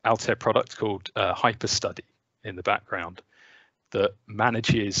Altair product called HyperStudy in the background that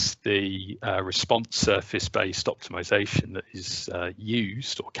manages the response surface-based optimization that is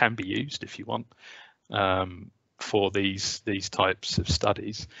used, or can be used if you want, for these types of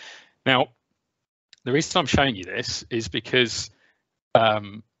studies. Now, the reason I'm showing you this is because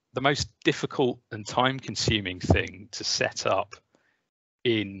the most difficult and time-consuming thing to set up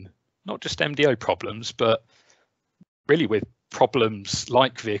in not just MDO problems, but really with problems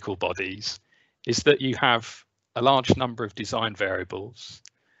like vehicle bodies, is that you have a large number of design variables,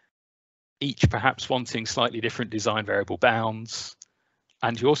 each perhaps wanting slightly different design variable bounds,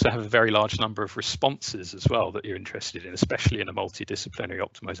 and you also have a very large number of responses as well that you're interested in, especially in a multidisciplinary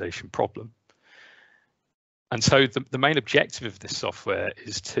optimization problem. And so the main objective of this software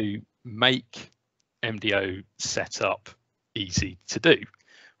is to make MDO setup easy to do,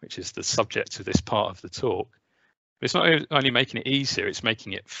 which is the subject of this part of the talk. But it's not only making it easier, it's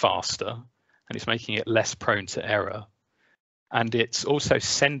making it faster, and it's making it less prone to error. And it's also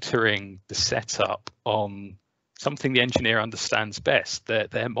centering the setup on something the engineer understands best,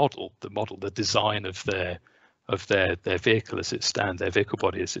 their model, the design of their vehicle as it stands, their vehicle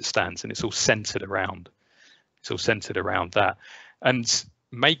body as it stands, and it's all centered around that. And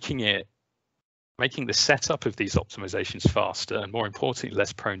making the setup of these optimizations faster and, more importantly,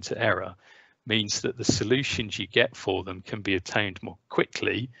 less prone to error means that the solutions you get for them can be obtained more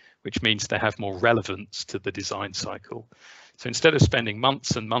quickly, which means they have more relevance to the design cycle. So instead of spending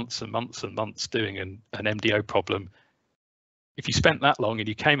months and months and months and months doing an MDO problem, if you spent that long and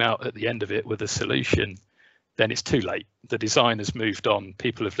you came out at the end of it with a solution, then it's too late. The design has moved on,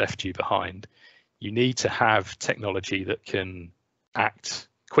 people have left you behind. You need to have technology that can act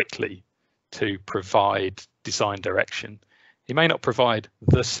quickly to provide design direction. It may not provide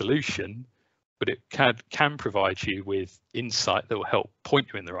the solution, but it can provide you with insight that will help point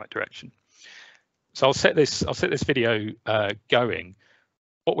you in the right direction. So I'll set this video going.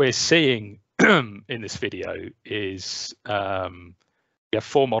 What we're seeing in this video is we have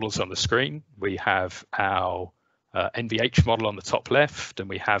 4 models on the screen. We have our NVH model on the top left, and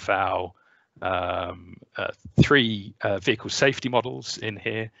we have our 3 vehicle safety models in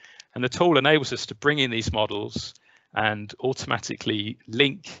here. And the tool enables us to bring in these models and automatically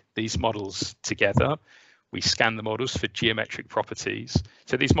link these models together. We scan the models for geometric properties.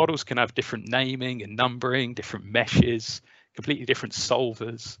 So these models can have different naming and numbering, different meshes, completely different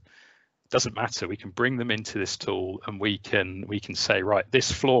solvers. Doesn't matter, we can bring them into this tool and we can say, right,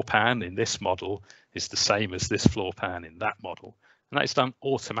 this floor pan in this model is the same as this floor pan in that model. And that is done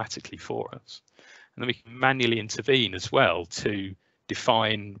automatically for us. And then we can manually intervene as well to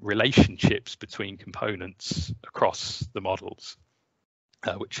define relationships between components across the models,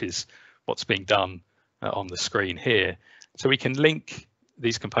 which is what's being done on the screen here. So we can link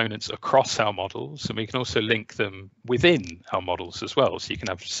these components across our models, and we can also link them within our models as well. So you can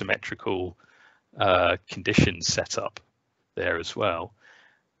have symmetrical conditions set up there as well.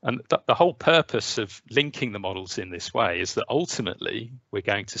 And the whole purpose of linking the models in this way is that ultimately we're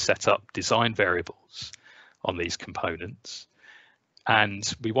going to set up design variables on these components.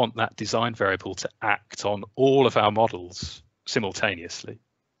 And we want that design variable to act on all of our models simultaneously.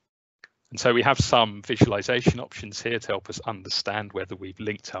 And so we have some visualization options here to help us understand whether we've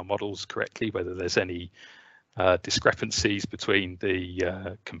linked our models correctly, whether there's any discrepancies between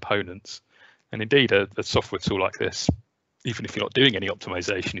the components. And indeed, a software tool like this even if you're not doing any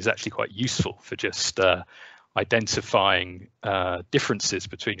optimization, is actually quite useful for just identifying differences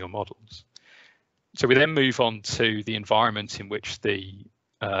between your models. So we then move on to the environment in which the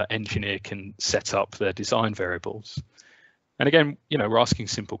engineer can set up their design variables. And again, we're asking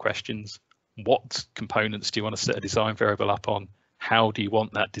simple questions. What components do you want to set a design variable up on? How do you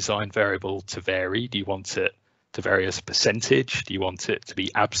want that design variable to vary? Do you want it to vary as a percentage? Do you want it to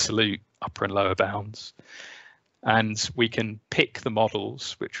be absolute upper and lower bounds? And we can pick the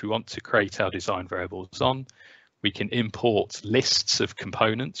models which we want to create our design variables on. We can import lists of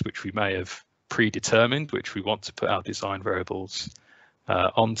components which we may have predetermined, which we want to put our design variables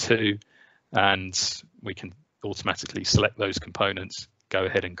onto, and we can automatically select those components, go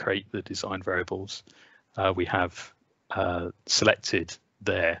ahead and create the design variables we have selected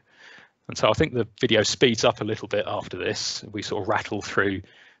there. And so I think the video speeds up a little bit after this. We sort of rattle through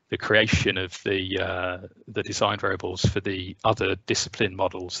the creation of the design variables for the other discipline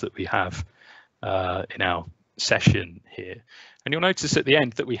models that we have in our session here. And you'll notice at the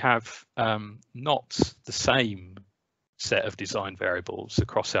end that we have not the same set of design variables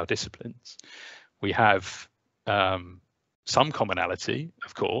across our disciplines. We have some commonality,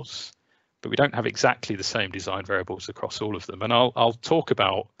 of course, but we don't have exactly the same design variables across all of them. And I'll talk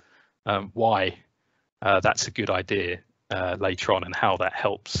about why that's a good idea later on and how that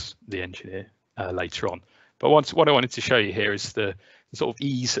helps the engineer later on. But what I wanted to show you here is the sort of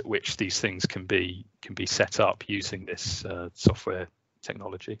ease at which these things can be set up using this software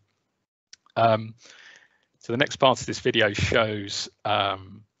technology. So the next part of this video shows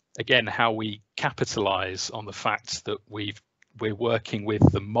again how we capitalize on the fact that we're working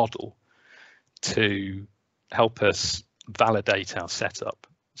with the model to help us validate our setup.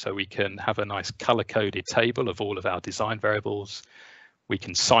 So we can have a nice color-coded table of all of our design variables. We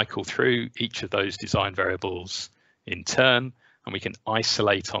can cycle through each of those design variables in turn, and we can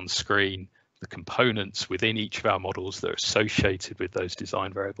isolate on screen the components within each of our models that are associated with those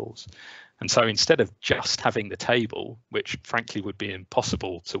design variables. And so instead of just having the table, which frankly would be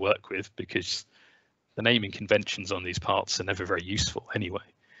impossible to work with because the naming conventions on these parts are never very useful anyway,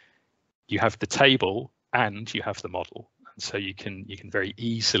 you have the table and you have the model. And so you can very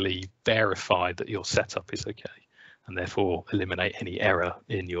easily verify that your setup is okay, and therefore eliminate any error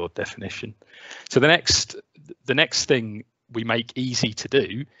in your definition. So the next thing we make easy to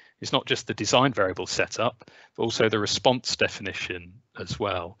do is not just the design variable setup, but also the response definition as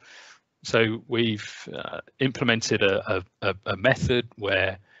well. So we've implemented a method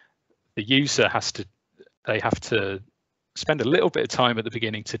where the user have to spend a little bit of time at the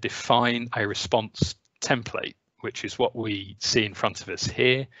beginning to define a response template, which is what we see in front of us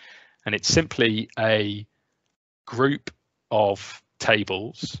here. And it's simply a group of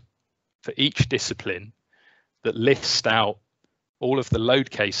tables for each discipline that list out all of the load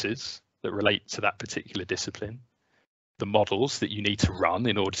cases that relate to that particular discipline, the models that you need to run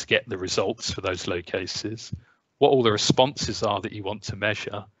in order to get the results for those load cases, what all the responses are that you want to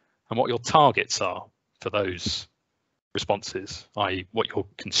measure, and what your targets are for those responses, i.e. what your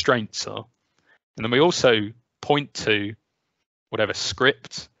constraints are. And then we also point to whatever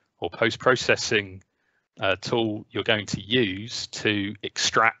script or post-processing tool you're going to use to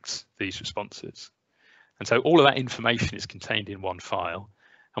extract these responses. And so all of that information is contained in one file.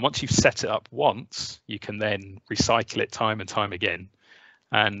 And once you've set it up once, you can then recycle it time and time again.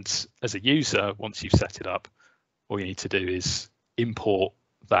 And as a user, once you've set it up, all you need to do is import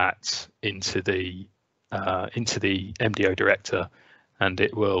that into the MDO director, and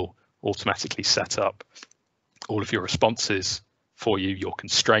it will automatically set up all of your responses for you, your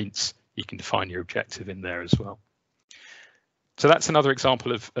constraints. You can define your objective in there as well. So that's another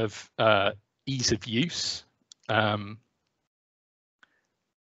example of ease of use. The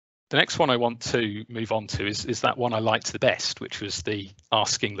next one I want to move on to is that one I liked the best, which was the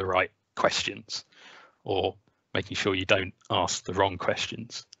asking the right questions, or making sure you don't ask the wrong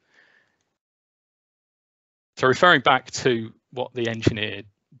questions. So referring back to what the engineer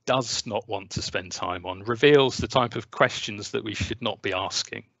does not want to spend time on reveals the type of questions that we should not be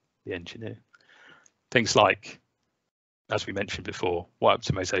asking the engineer. Things like, as we mentioned before, what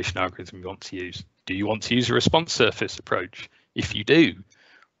optimization algorithm you want to use. Do you want to use a response surface approach? If you do,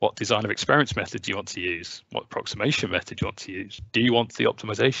 what design of experiments method do you want to use? What approximation method do you want to use? Do you want the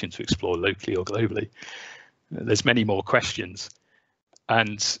optimization to explore locally or globally? There's many more questions.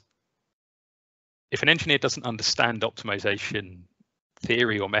 And if an engineer doesn't understand optimization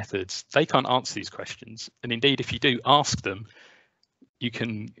theory or methods, they can't answer these questions. And indeed, if you do ask them, you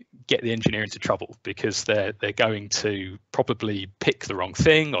can get the engineer into trouble because they're going to probably pick the wrong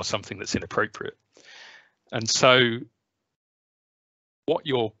thing or something that's inappropriate. And so what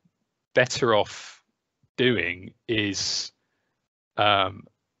you're better off doing is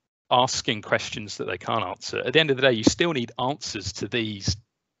asking questions that they can't answer. At the end of the day, you still need answers to these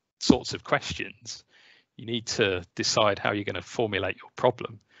sorts of questions. You need to decide how you're going to formulate your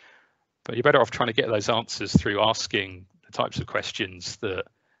problem, but you're better off trying to get those answers through asking the types of questions that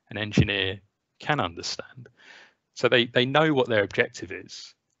an engineer can understand. So they know what their objective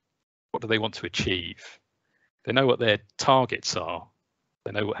is. What do they want to achieve? They know what their targets are.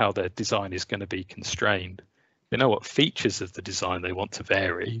 They know how their design is going to be constrained. They know what features of the design they want to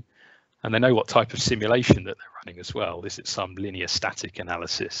vary, and they know what type of simulation that they're running as well. Is it some linear static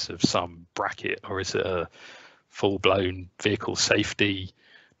analysis of some bracket, or is it a full-blown vehicle safety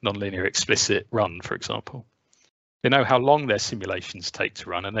nonlinear explicit run, for example? They know how long their simulations take to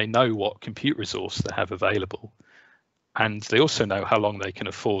run, and they know what compute resource they have available. And they also know how long they can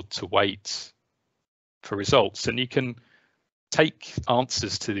afford to wait for results. And you can take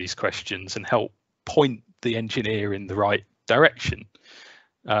answers to these questions and help point the engineer in the right direction.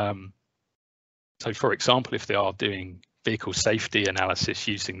 So for example, if they are doing vehicle safety analysis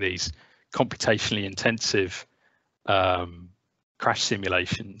using these computationally intensive crash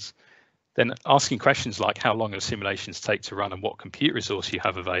simulations, then asking questions like how long your simulations take to run and what compute resource you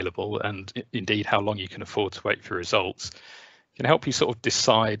have available, and indeed how long you can afford to wait for results, can help you sort of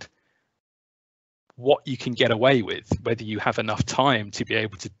decide what you can get away with, whether you have enough time to be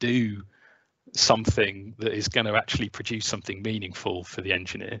able to do something that is going to actually produce something meaningful for the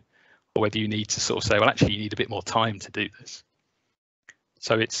engineer, or whether you need to sort of say, well, actually, you need a bit more time to do this.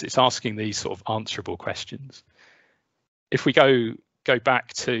 So it's asking these sort of answerable questions. If we go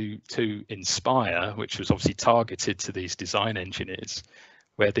back to Inspire, which was obviously targeted to these design engineers,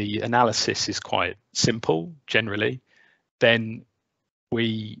 where the analysis is quite simple generally, then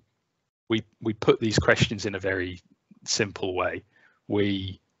we put these questions in a very simple way.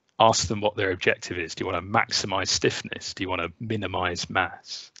 We ask them what their objective is. Do you want to maximize stiffness? Do you want to minimize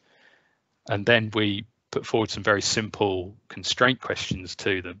mass? And then we put forward some very simple constraint questions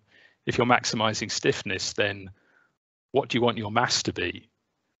to them. If you're maximizing stiffness, then what do you want your mass to be?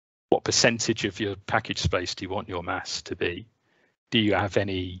 What percentage of your package space do you want your mass to be? Do you have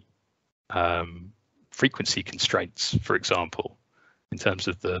any frequency constraints, for example, in terms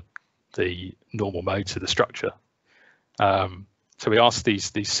of the normal modes of the structure? So we ask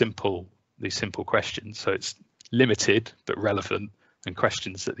these simple questions. So it's limited but relevant, and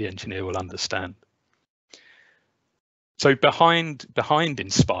questions that the engineer will understand. So behind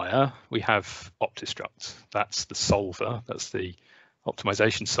Inspire, we have OptiStruct. That's the solver. That's the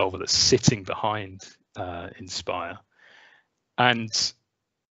optimization solver that's sitting behind Inspire. And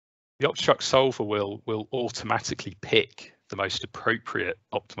the OptiStruct solver will automatically pick the most appropriate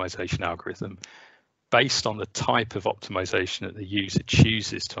optimization algorithm based on the type of optimization that the user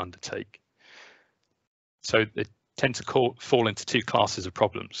chooses to undertake. So they tend to fall into two classes of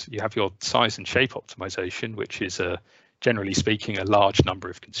problems. You have your size and shape optimization, which is generally speaking a large number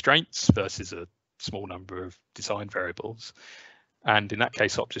of constraints versus a small number of design variables. And in that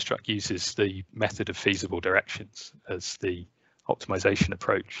case, OptiStruct uses the method of feasible directions as the optimization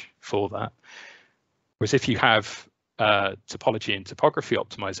approach for that. Whereas if you have topology and topography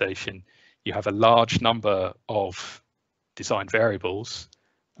optimization, you have a large number of design variables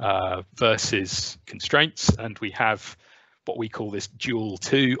versus constraints, and we have what we call this dual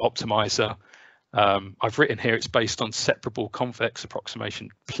 2 optimizer. I've written here it's based on separable convex approximation.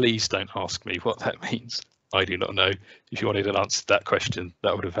 Please don't ask me what that means. I do not know. If you wanted an answer to that question,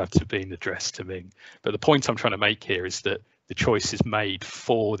 that would have had to have been addressed to Ming. But the point I'm trying to make here is that the choice is made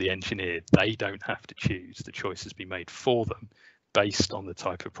for the engineer. They don't have to choose. The choice has been made for them based on the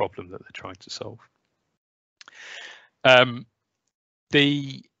type of problem that they're trying to solve.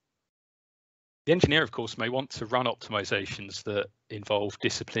 The engineer, of course, may want to run optimizations that involve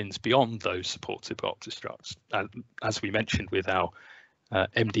disciplines beyond those supported by OptiStruct, as we mentioned with our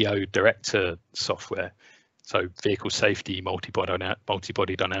MDO director software. So vehicle safety,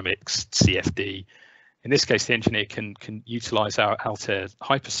 multi-body dynamics, CFD. In this case, the engineer can utilize our Altair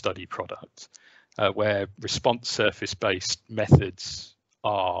HyperStudy product, where response surface-based methods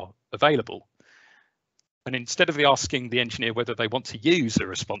are available. And instead of asking the engineer whether they want to use a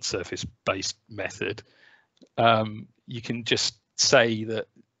response surface-based method, you can just say that,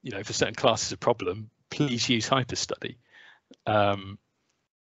 for certain classes of problem, please use HyperStudy.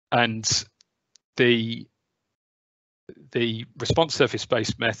 And the response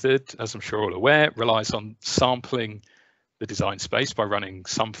surface-based method, as I'm sure all aware, relies on sampling the design space by running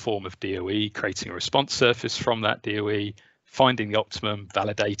some form of DOE, creating a response surface from that DOE, finding the optimum,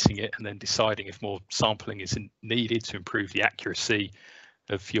 validating it, and then deciding if more sampling is needed to improve the accuracy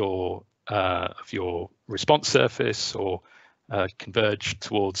of your response surface, or converge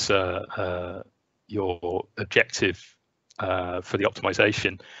towards your objective for the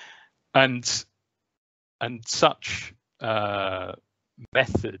optimization, and such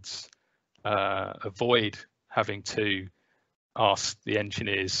methods avoid having to ask the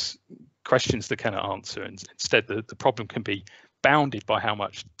engineers questions they cannot answer, and instead the problem can be bounded by how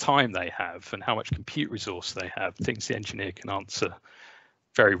much time they have and how much compute resource they have, things the engineer can answer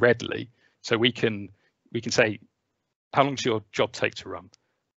very readily. So we can say, how long does your job take to run?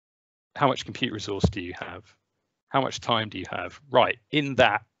 How much compute resource do you have? How much time do you have? Right, in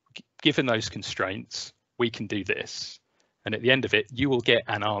that, given those constraints, we can do this. And at the end of it, you will get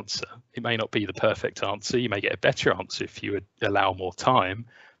an answer. It may not be the perfect answer. You may get a better answer if you would allow more time,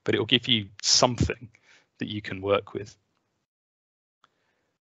 but it will give you something that you can work with.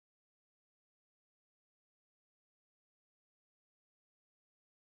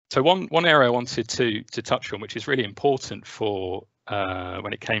 So one area I wanted to touch on, which is really important for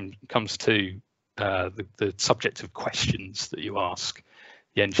when it comes to the subject of questions that you ask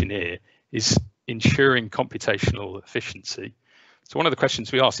the engineer, is ensuring computational efficiency. So one of the questions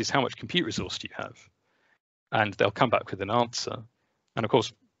we ask is, how much compute resource do you have? And they'll come back with an answer. And of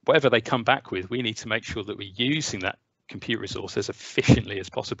course, whatever they come back with, we need to make sure that we're using that compute resource as efficiently as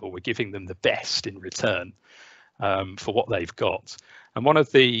possible. We're giving them the best in return for what they've got. And one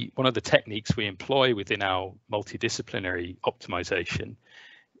of the techniques we employ within our multidisciplinary optimization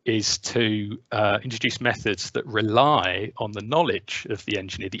is to introduce methods that rely on the knowledge of the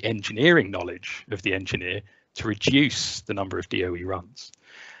engineer, the engineering knowledge of the engineer, to reduce the number of DOE runs.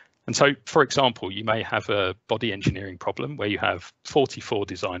 And so, for example, you may have a body engineering problem where you have 44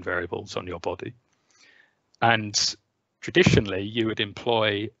 design variables on your body. And traditionally, you would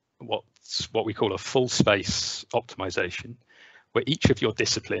employ what we call a full space optimization, where each of your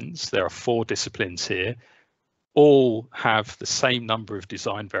disciplines, there are 4 disciplines here, all have the same number of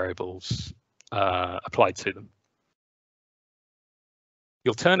design variables applied to them. The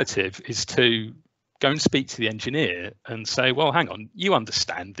alternative is to go and speak to the engineer and say, well, hang on, you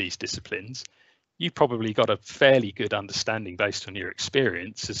understand these disciplines. You've probably got a fairly good understanding based on your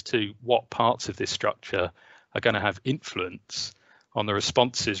experience as to what parts of this structure are going to have influence on the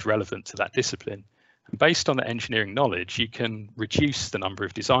responses relevant to that discipline. And based on the engineering knowledge, you can reduce the number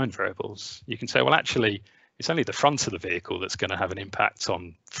of design variables. You can say, well, actually, it's only the front of the vehicle that's going to have an impact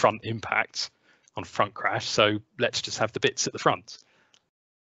on front crash. So let's just have the bits at the front.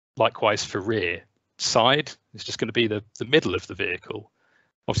 Likewise for rear. Side is just going to be the middle of the vehicle.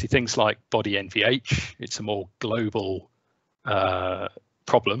 Obviously, things like body NVH, it's a more global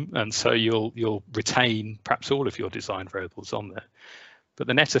problem, and so you'll retain perhaps all of your design variables on there. But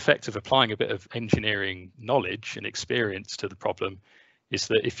the net effect of applying a bit of engineering knowledge and experience to the problem is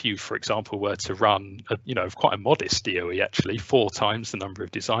that if you, for example, were to run quite a modest DOE, actually 4 times the number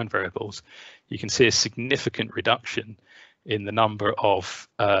of design variables, you can see a significant reduction in the number of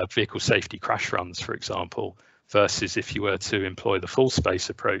vehicle safety crash runs, for example, versus if you were to employ the full space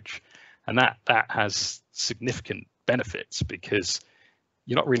approach. And that has significant benefits because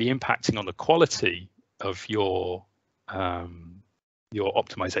you're not really impacting on the quality of your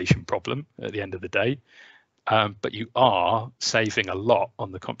optimization problem at the end of the day, but you are saving a lot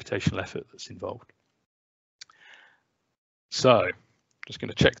on the computational effort that's involved. So just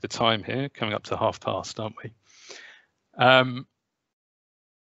going to check the time here, coming up to past, aren't we?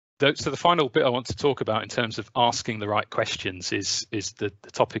 So the final bit I want to talk about in terms of asking the right questions is the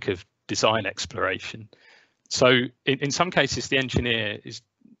topic of design exploration. So in some cases, the engineer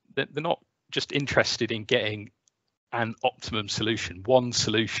they're not just interested in getting an optimum solution, one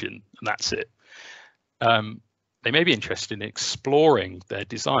solution, and that's it. They may be interested in exploring their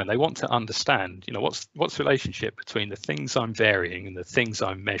design. They want to understand, what's the relationship between the things I'm varying and the things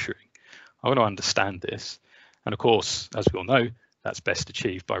I'm measuring. I want to understand this. And of course, as we all know, that's best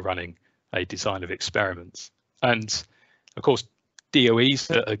achieved by running a design of experiments. And of course, DOEs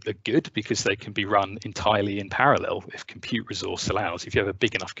are good because they can be run entirely in parallel if compute resource allows. If you have a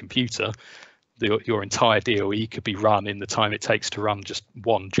big enough computer, your entire DOE could be run in the time it takes to run just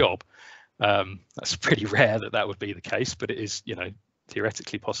one job. That's pretty rare that would be the case, but it is,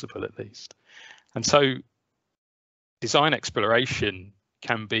 theoretically possible at least. And so design exploration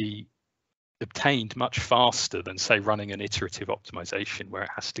can be obtained much faster than, say, running an iterative optimization where it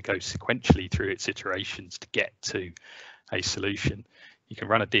has to go sequentially through its iterations to get to a solution. You can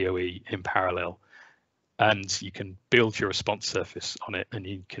run a DOE in parallel and you can build your response surface on it, and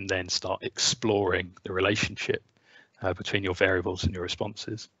you can then start exploring the relationship between your variables and your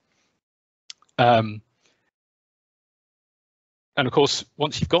responses. And of course,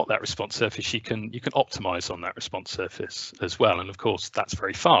 once you've got that response surface, you can optimize on that response surface as well. And of course, that's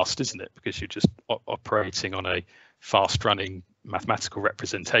very fast, isn't it? Because you're just operating on a fast-running mathematical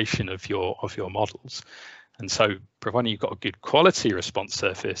representation of your models. And so, providing you've got a good quality response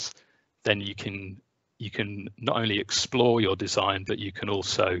surface, then you can not only explore your design, but you can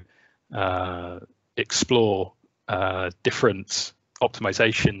also explore different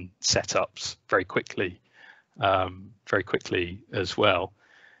optimization setups very quickly as well.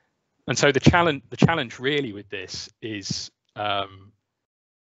 And so the challenge really with this is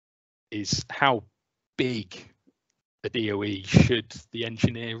how big a DOE should the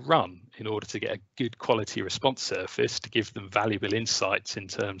engineer run in order to get a good quality response surface to give them valuable insights in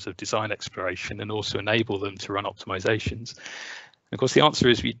terms of design exploration and also enable them to run optimizations. And of course, the answer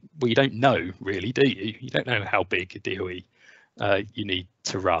is we don't know really, do you? You don't know how big a DOE you need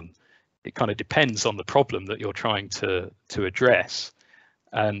to run. It kind of depends on the problem that you're trying to address.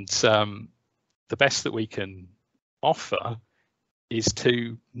 And the best that we can offer is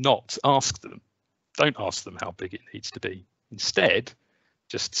to not ask them. Don't ask them how big it needs to be. Instead,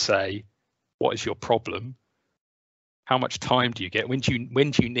 just say, what is your problem? How much time do you get? When do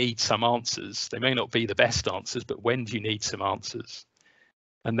you need some answers? They may not be the best answers, but when do you need some answers?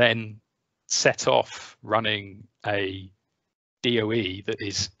 And then set off running a DOE that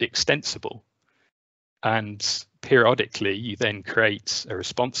is extensible. And periodically, you then create a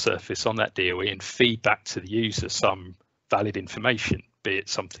response surface on that DOE and feed back to the user some valid information, be it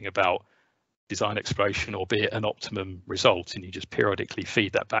something about design exploration or be it an optimum result, and you just periodically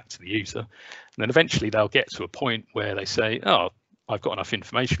feed that back to the user. And then eventually they'll get to a point where they say, oh, I've got enough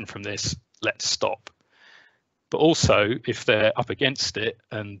information from this, let's stop. But also, if they're up against it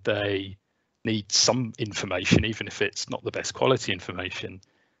and they need some information, even if it's not the best quality information,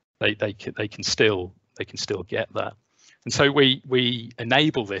 they can still get that. And so we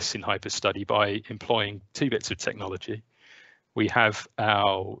enable this in HyperStudy by employing two bits of technology. We have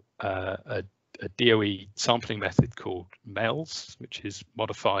our a DOE sampling method called MELS, which is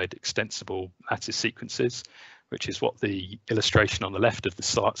modified extensible lattice sequences, which is what the illustration on the left of the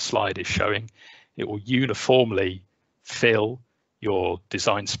slide is showing. It will uniformly fill your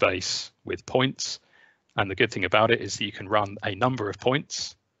design space with points. And the good thing about it is that you can run a number of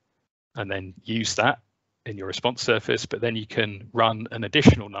points and then use that in your response surface, but then you can run an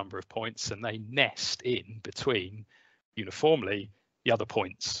additional number of points and they nest in between uniformly the other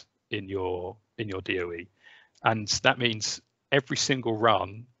points in your DOE. And that means every single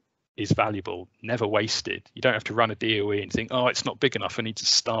run is valuable, never wasted. You don't have to run a DOE and think, oh, it's not big enough, I need to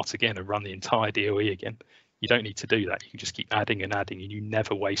start again and run the entire DOE again. You don't need to do that. You can just keep adding and adding and you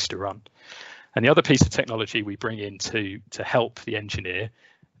never waste a run. And the other piece of technology we bring in to help the engineer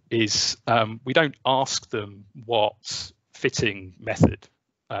is we don't ask them what fitting method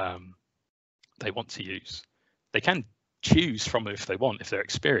they want to use. They can choose from it if they want, if they're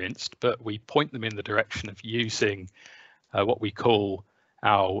experienced, but we point them in the direction of using what we call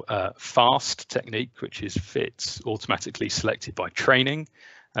our FAST technique, which is fits automatically selected by training,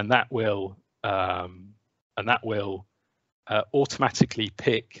 and that will automatically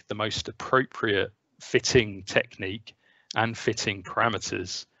pick the most appropriate fitting technique and fitting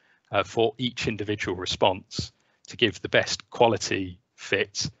parameters for each individual response to give the best quality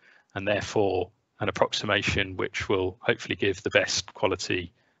fit and therefore an approximation which will hopefully give the best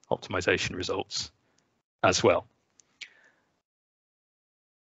quality optimization results as well.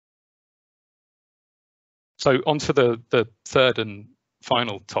 So on to the third and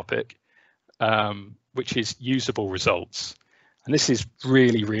final topic, which is usable results. And this is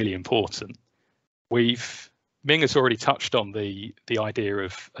really, really important. Ming has already touched on the idea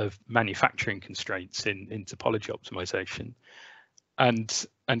of manufacturing constraints in topology optimization. And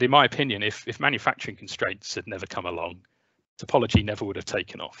in my opinion, if manufacturing constraints had never come along, topology never would have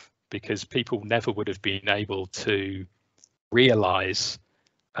taken off, because people never would have been able to realize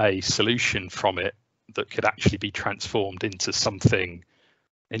a solution from it that could actually be transformed into something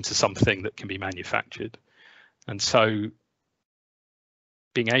that can be manufactured. And so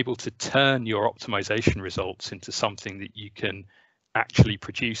being able to turn your optimization results into something that you can actually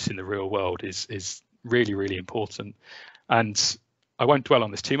produce in the real world is really, really important. And I won't dwell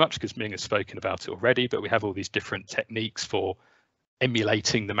on this too much because Ming has spoken about it already, but we have all these different techniques for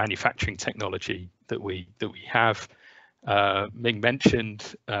emulating the manufacturing technology that we have. Ming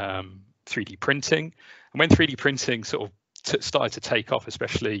mentioned 3D printing, and when 3D printing sort of started to take off,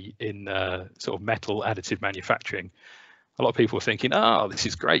 especially in sort of metal additive manufacturing, a lot of people were thinking, oh, this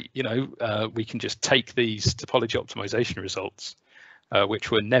is great, you know, we can just take these topology optimization results,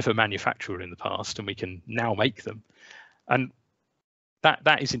 which were never manufactured in the past, and we can now make them. And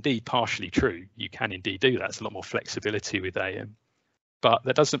that is indeed partially true. You can indeed do that. There's a lot more flexibility with AM, but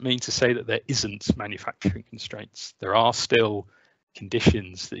that doesn't mean to say that there isn't manufacturing constraints. There are still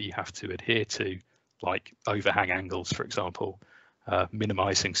conditions that you have to adhere to, like overhang angles, for example,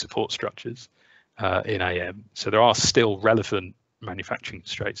 minimizing support structures in AM. So there are still relevant manufacturing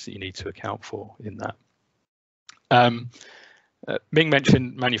constraints that you need to account for in that. Ming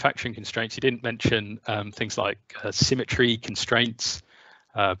mentioned manufacturing constraints. He didn't mention things like symmetry constraints,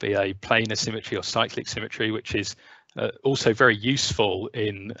 be a planar symmetry or cyclic symmetry, which is also very useful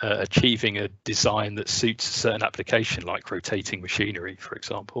in achieving a design that suits a certain application, like rotating machinery, for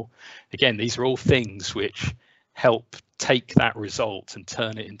example. Again, these are all things which help take that result and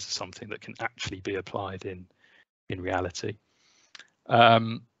turn it into something that can actually be applied in reality.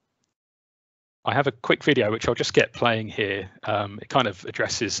 I have a quick video which I'll just get playing here. It kind of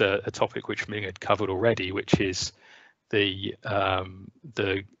addresses a topic which Ming had covered already, which is the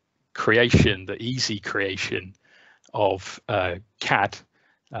creation, the easy creation of CAD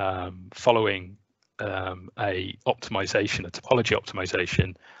following a optimization, a topology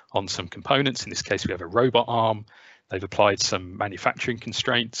optimization on some components. In this case, we have a robot arm. They've applied some manufacturing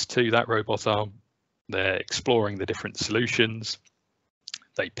constraints to that robot arm. They're exploring the different solutions.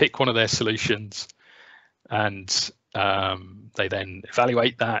 They pick one of their solutions and they then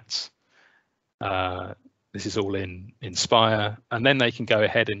evaluate that. This is all in Inspire, and then they can go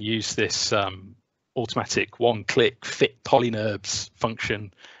ahead and use this automatic one-click fit polynerbs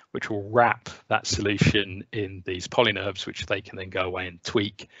function, which will wrap that solution in these polynerbs, which they can then go away and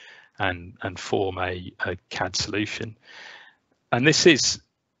tweak and form a CAD solution. And this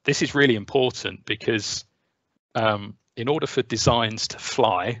is really important because in order for designs to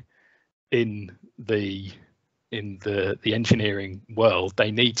fly in the engineering world,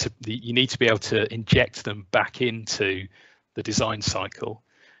 you need to be able to inject them back into the design cycle.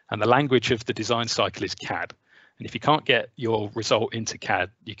 And the language of the design cycle is CAD. And if you can't get your result into CAD,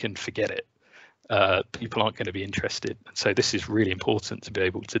 you can forget it. People aren't going to be interested. And so this is really important to be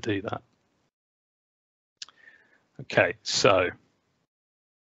able to do that. Okay, so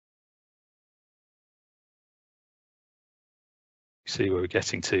see where we're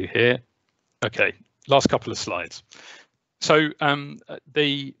getting to here. Okay, last couple of slides. So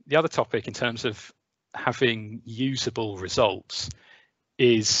the other topic in terms of having usable results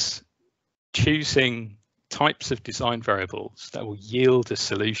is choosing types of design variables that will yield a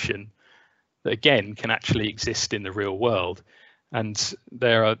solution that again can actually exist in the real world. And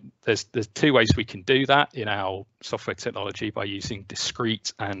there's two ways we can do that in our software technology, by using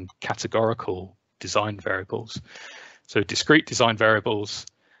discrete and categorical design variables. So discrete design variables,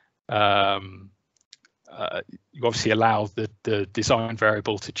 you obviously allow the design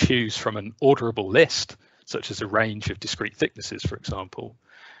variable to choose from an orderable list, such as a range of discrete thicknesses, for example.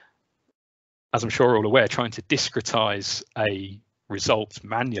 As I'm sure you're all aware, trying to discretize a result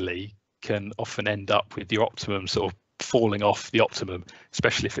manually can often end up with the optimum sort of falling off the optimum,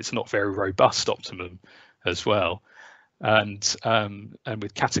 especially if it's not very robust optimum as well. And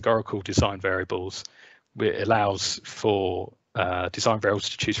with categorical design variables, it allows for design variables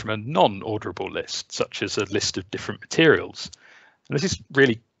to choose from a non-orderable list, such as a list of different materials. And this is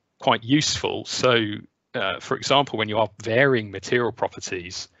really quite useful. So, for example, when you are varying material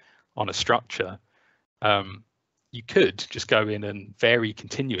properties on a structure, you could just go in and vary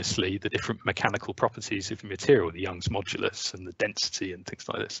continuously the different mechanical properties of the material, the Young's modulus and the density and things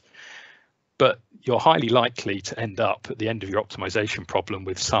like this. But you're highly likely to end up at the end of your optimization problem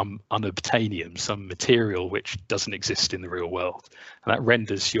with some unobtainium, some material which doesn't exist in the real world. And that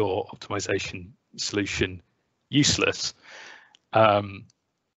renders your optimization solution useless. And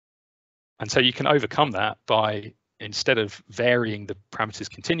so you can overcome that by, instead of varying the parameters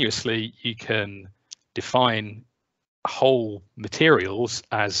continuously, you can define whole materials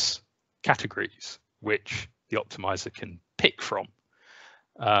as categories, which the optimizer can pick from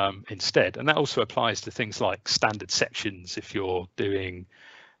instead. And that also applies to things like standard sections. If you're doing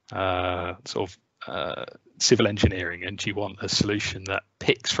civil engineering and you want a solution that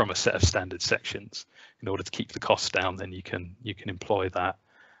picks from a set of standard sections in order to keep the costs down, then you can employ that.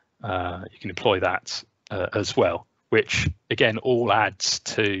 As well, which again all adds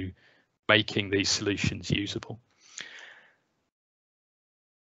to making these solutions usable.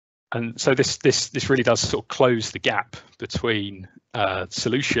 And so this really does sort of close the gap between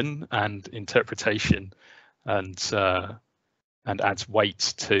solution and interpretation, and adds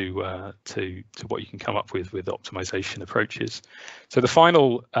weight to what you can come up with optimization approaches. So the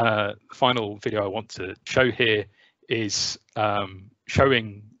final video I want to show here is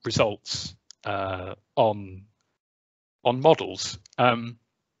showing results on On models,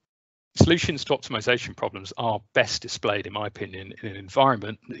 solutions to optimization problems are best displayed, in my opinion, in an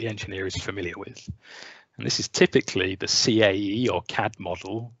environment that the engineer is familiar with. And this is typically the CAE or CAD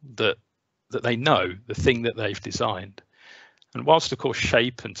model that they know, the thing that they've designed. And whilst, of course,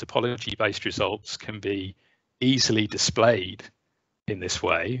 shape and topology-based results can be easily displayed in this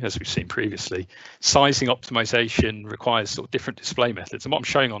way, as we've seen previously, sizing optimization requires sort of different display methods. And what I'm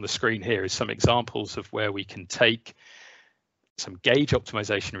showing on the screen here is some examples of where we can take some gauge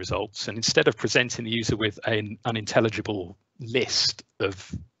optimization results, and instead of presenting the user with an unintelligible list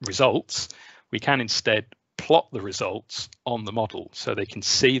of results, we can instead plot the results on the model so they can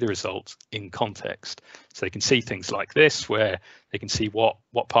see the results in context. So they can see things like this, where they can see what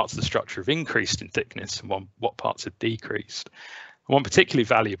parts of the structure have increased in thickness and what parts have decreased. And one particularly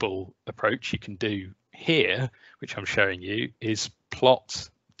valuable approach you can do here, which I'm showing you, is plot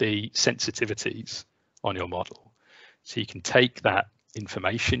the sensitivities on your model. So you can take that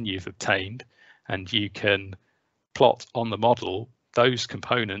information you've obtained and you can plot on the model those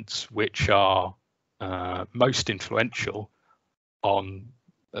components which are most influential on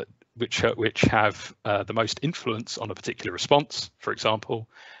which have the most influence on a particular response, for example,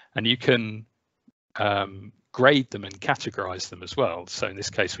 and you can grade them and categorize them as well. So in this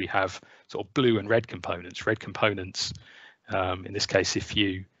case, we have sort of blue and red components. Red components, in this case, if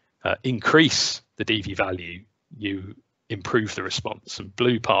you increase the DV value, you improve the response, and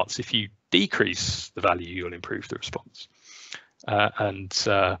blue parts, if you decrease the value, you'll improve the response. And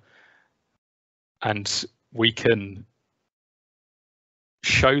we can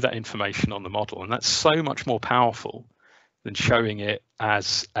show that information on the model, and that's so much more powerful than showing it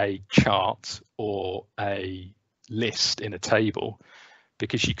as a chart or a list in a table,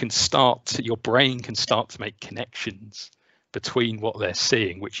 because you can your brain can start to make connections between what they're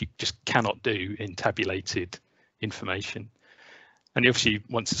seeing, which you just cannot do in tabulated information. And obviously,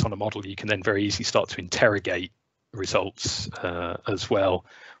 once it's on a model, you can then very easily start to interrogate results as well,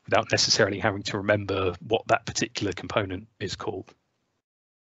 without necessarily having to remember what that particular component is called.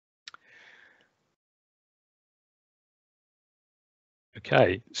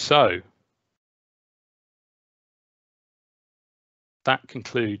 Okay, so that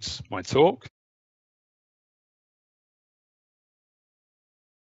concludes my talk.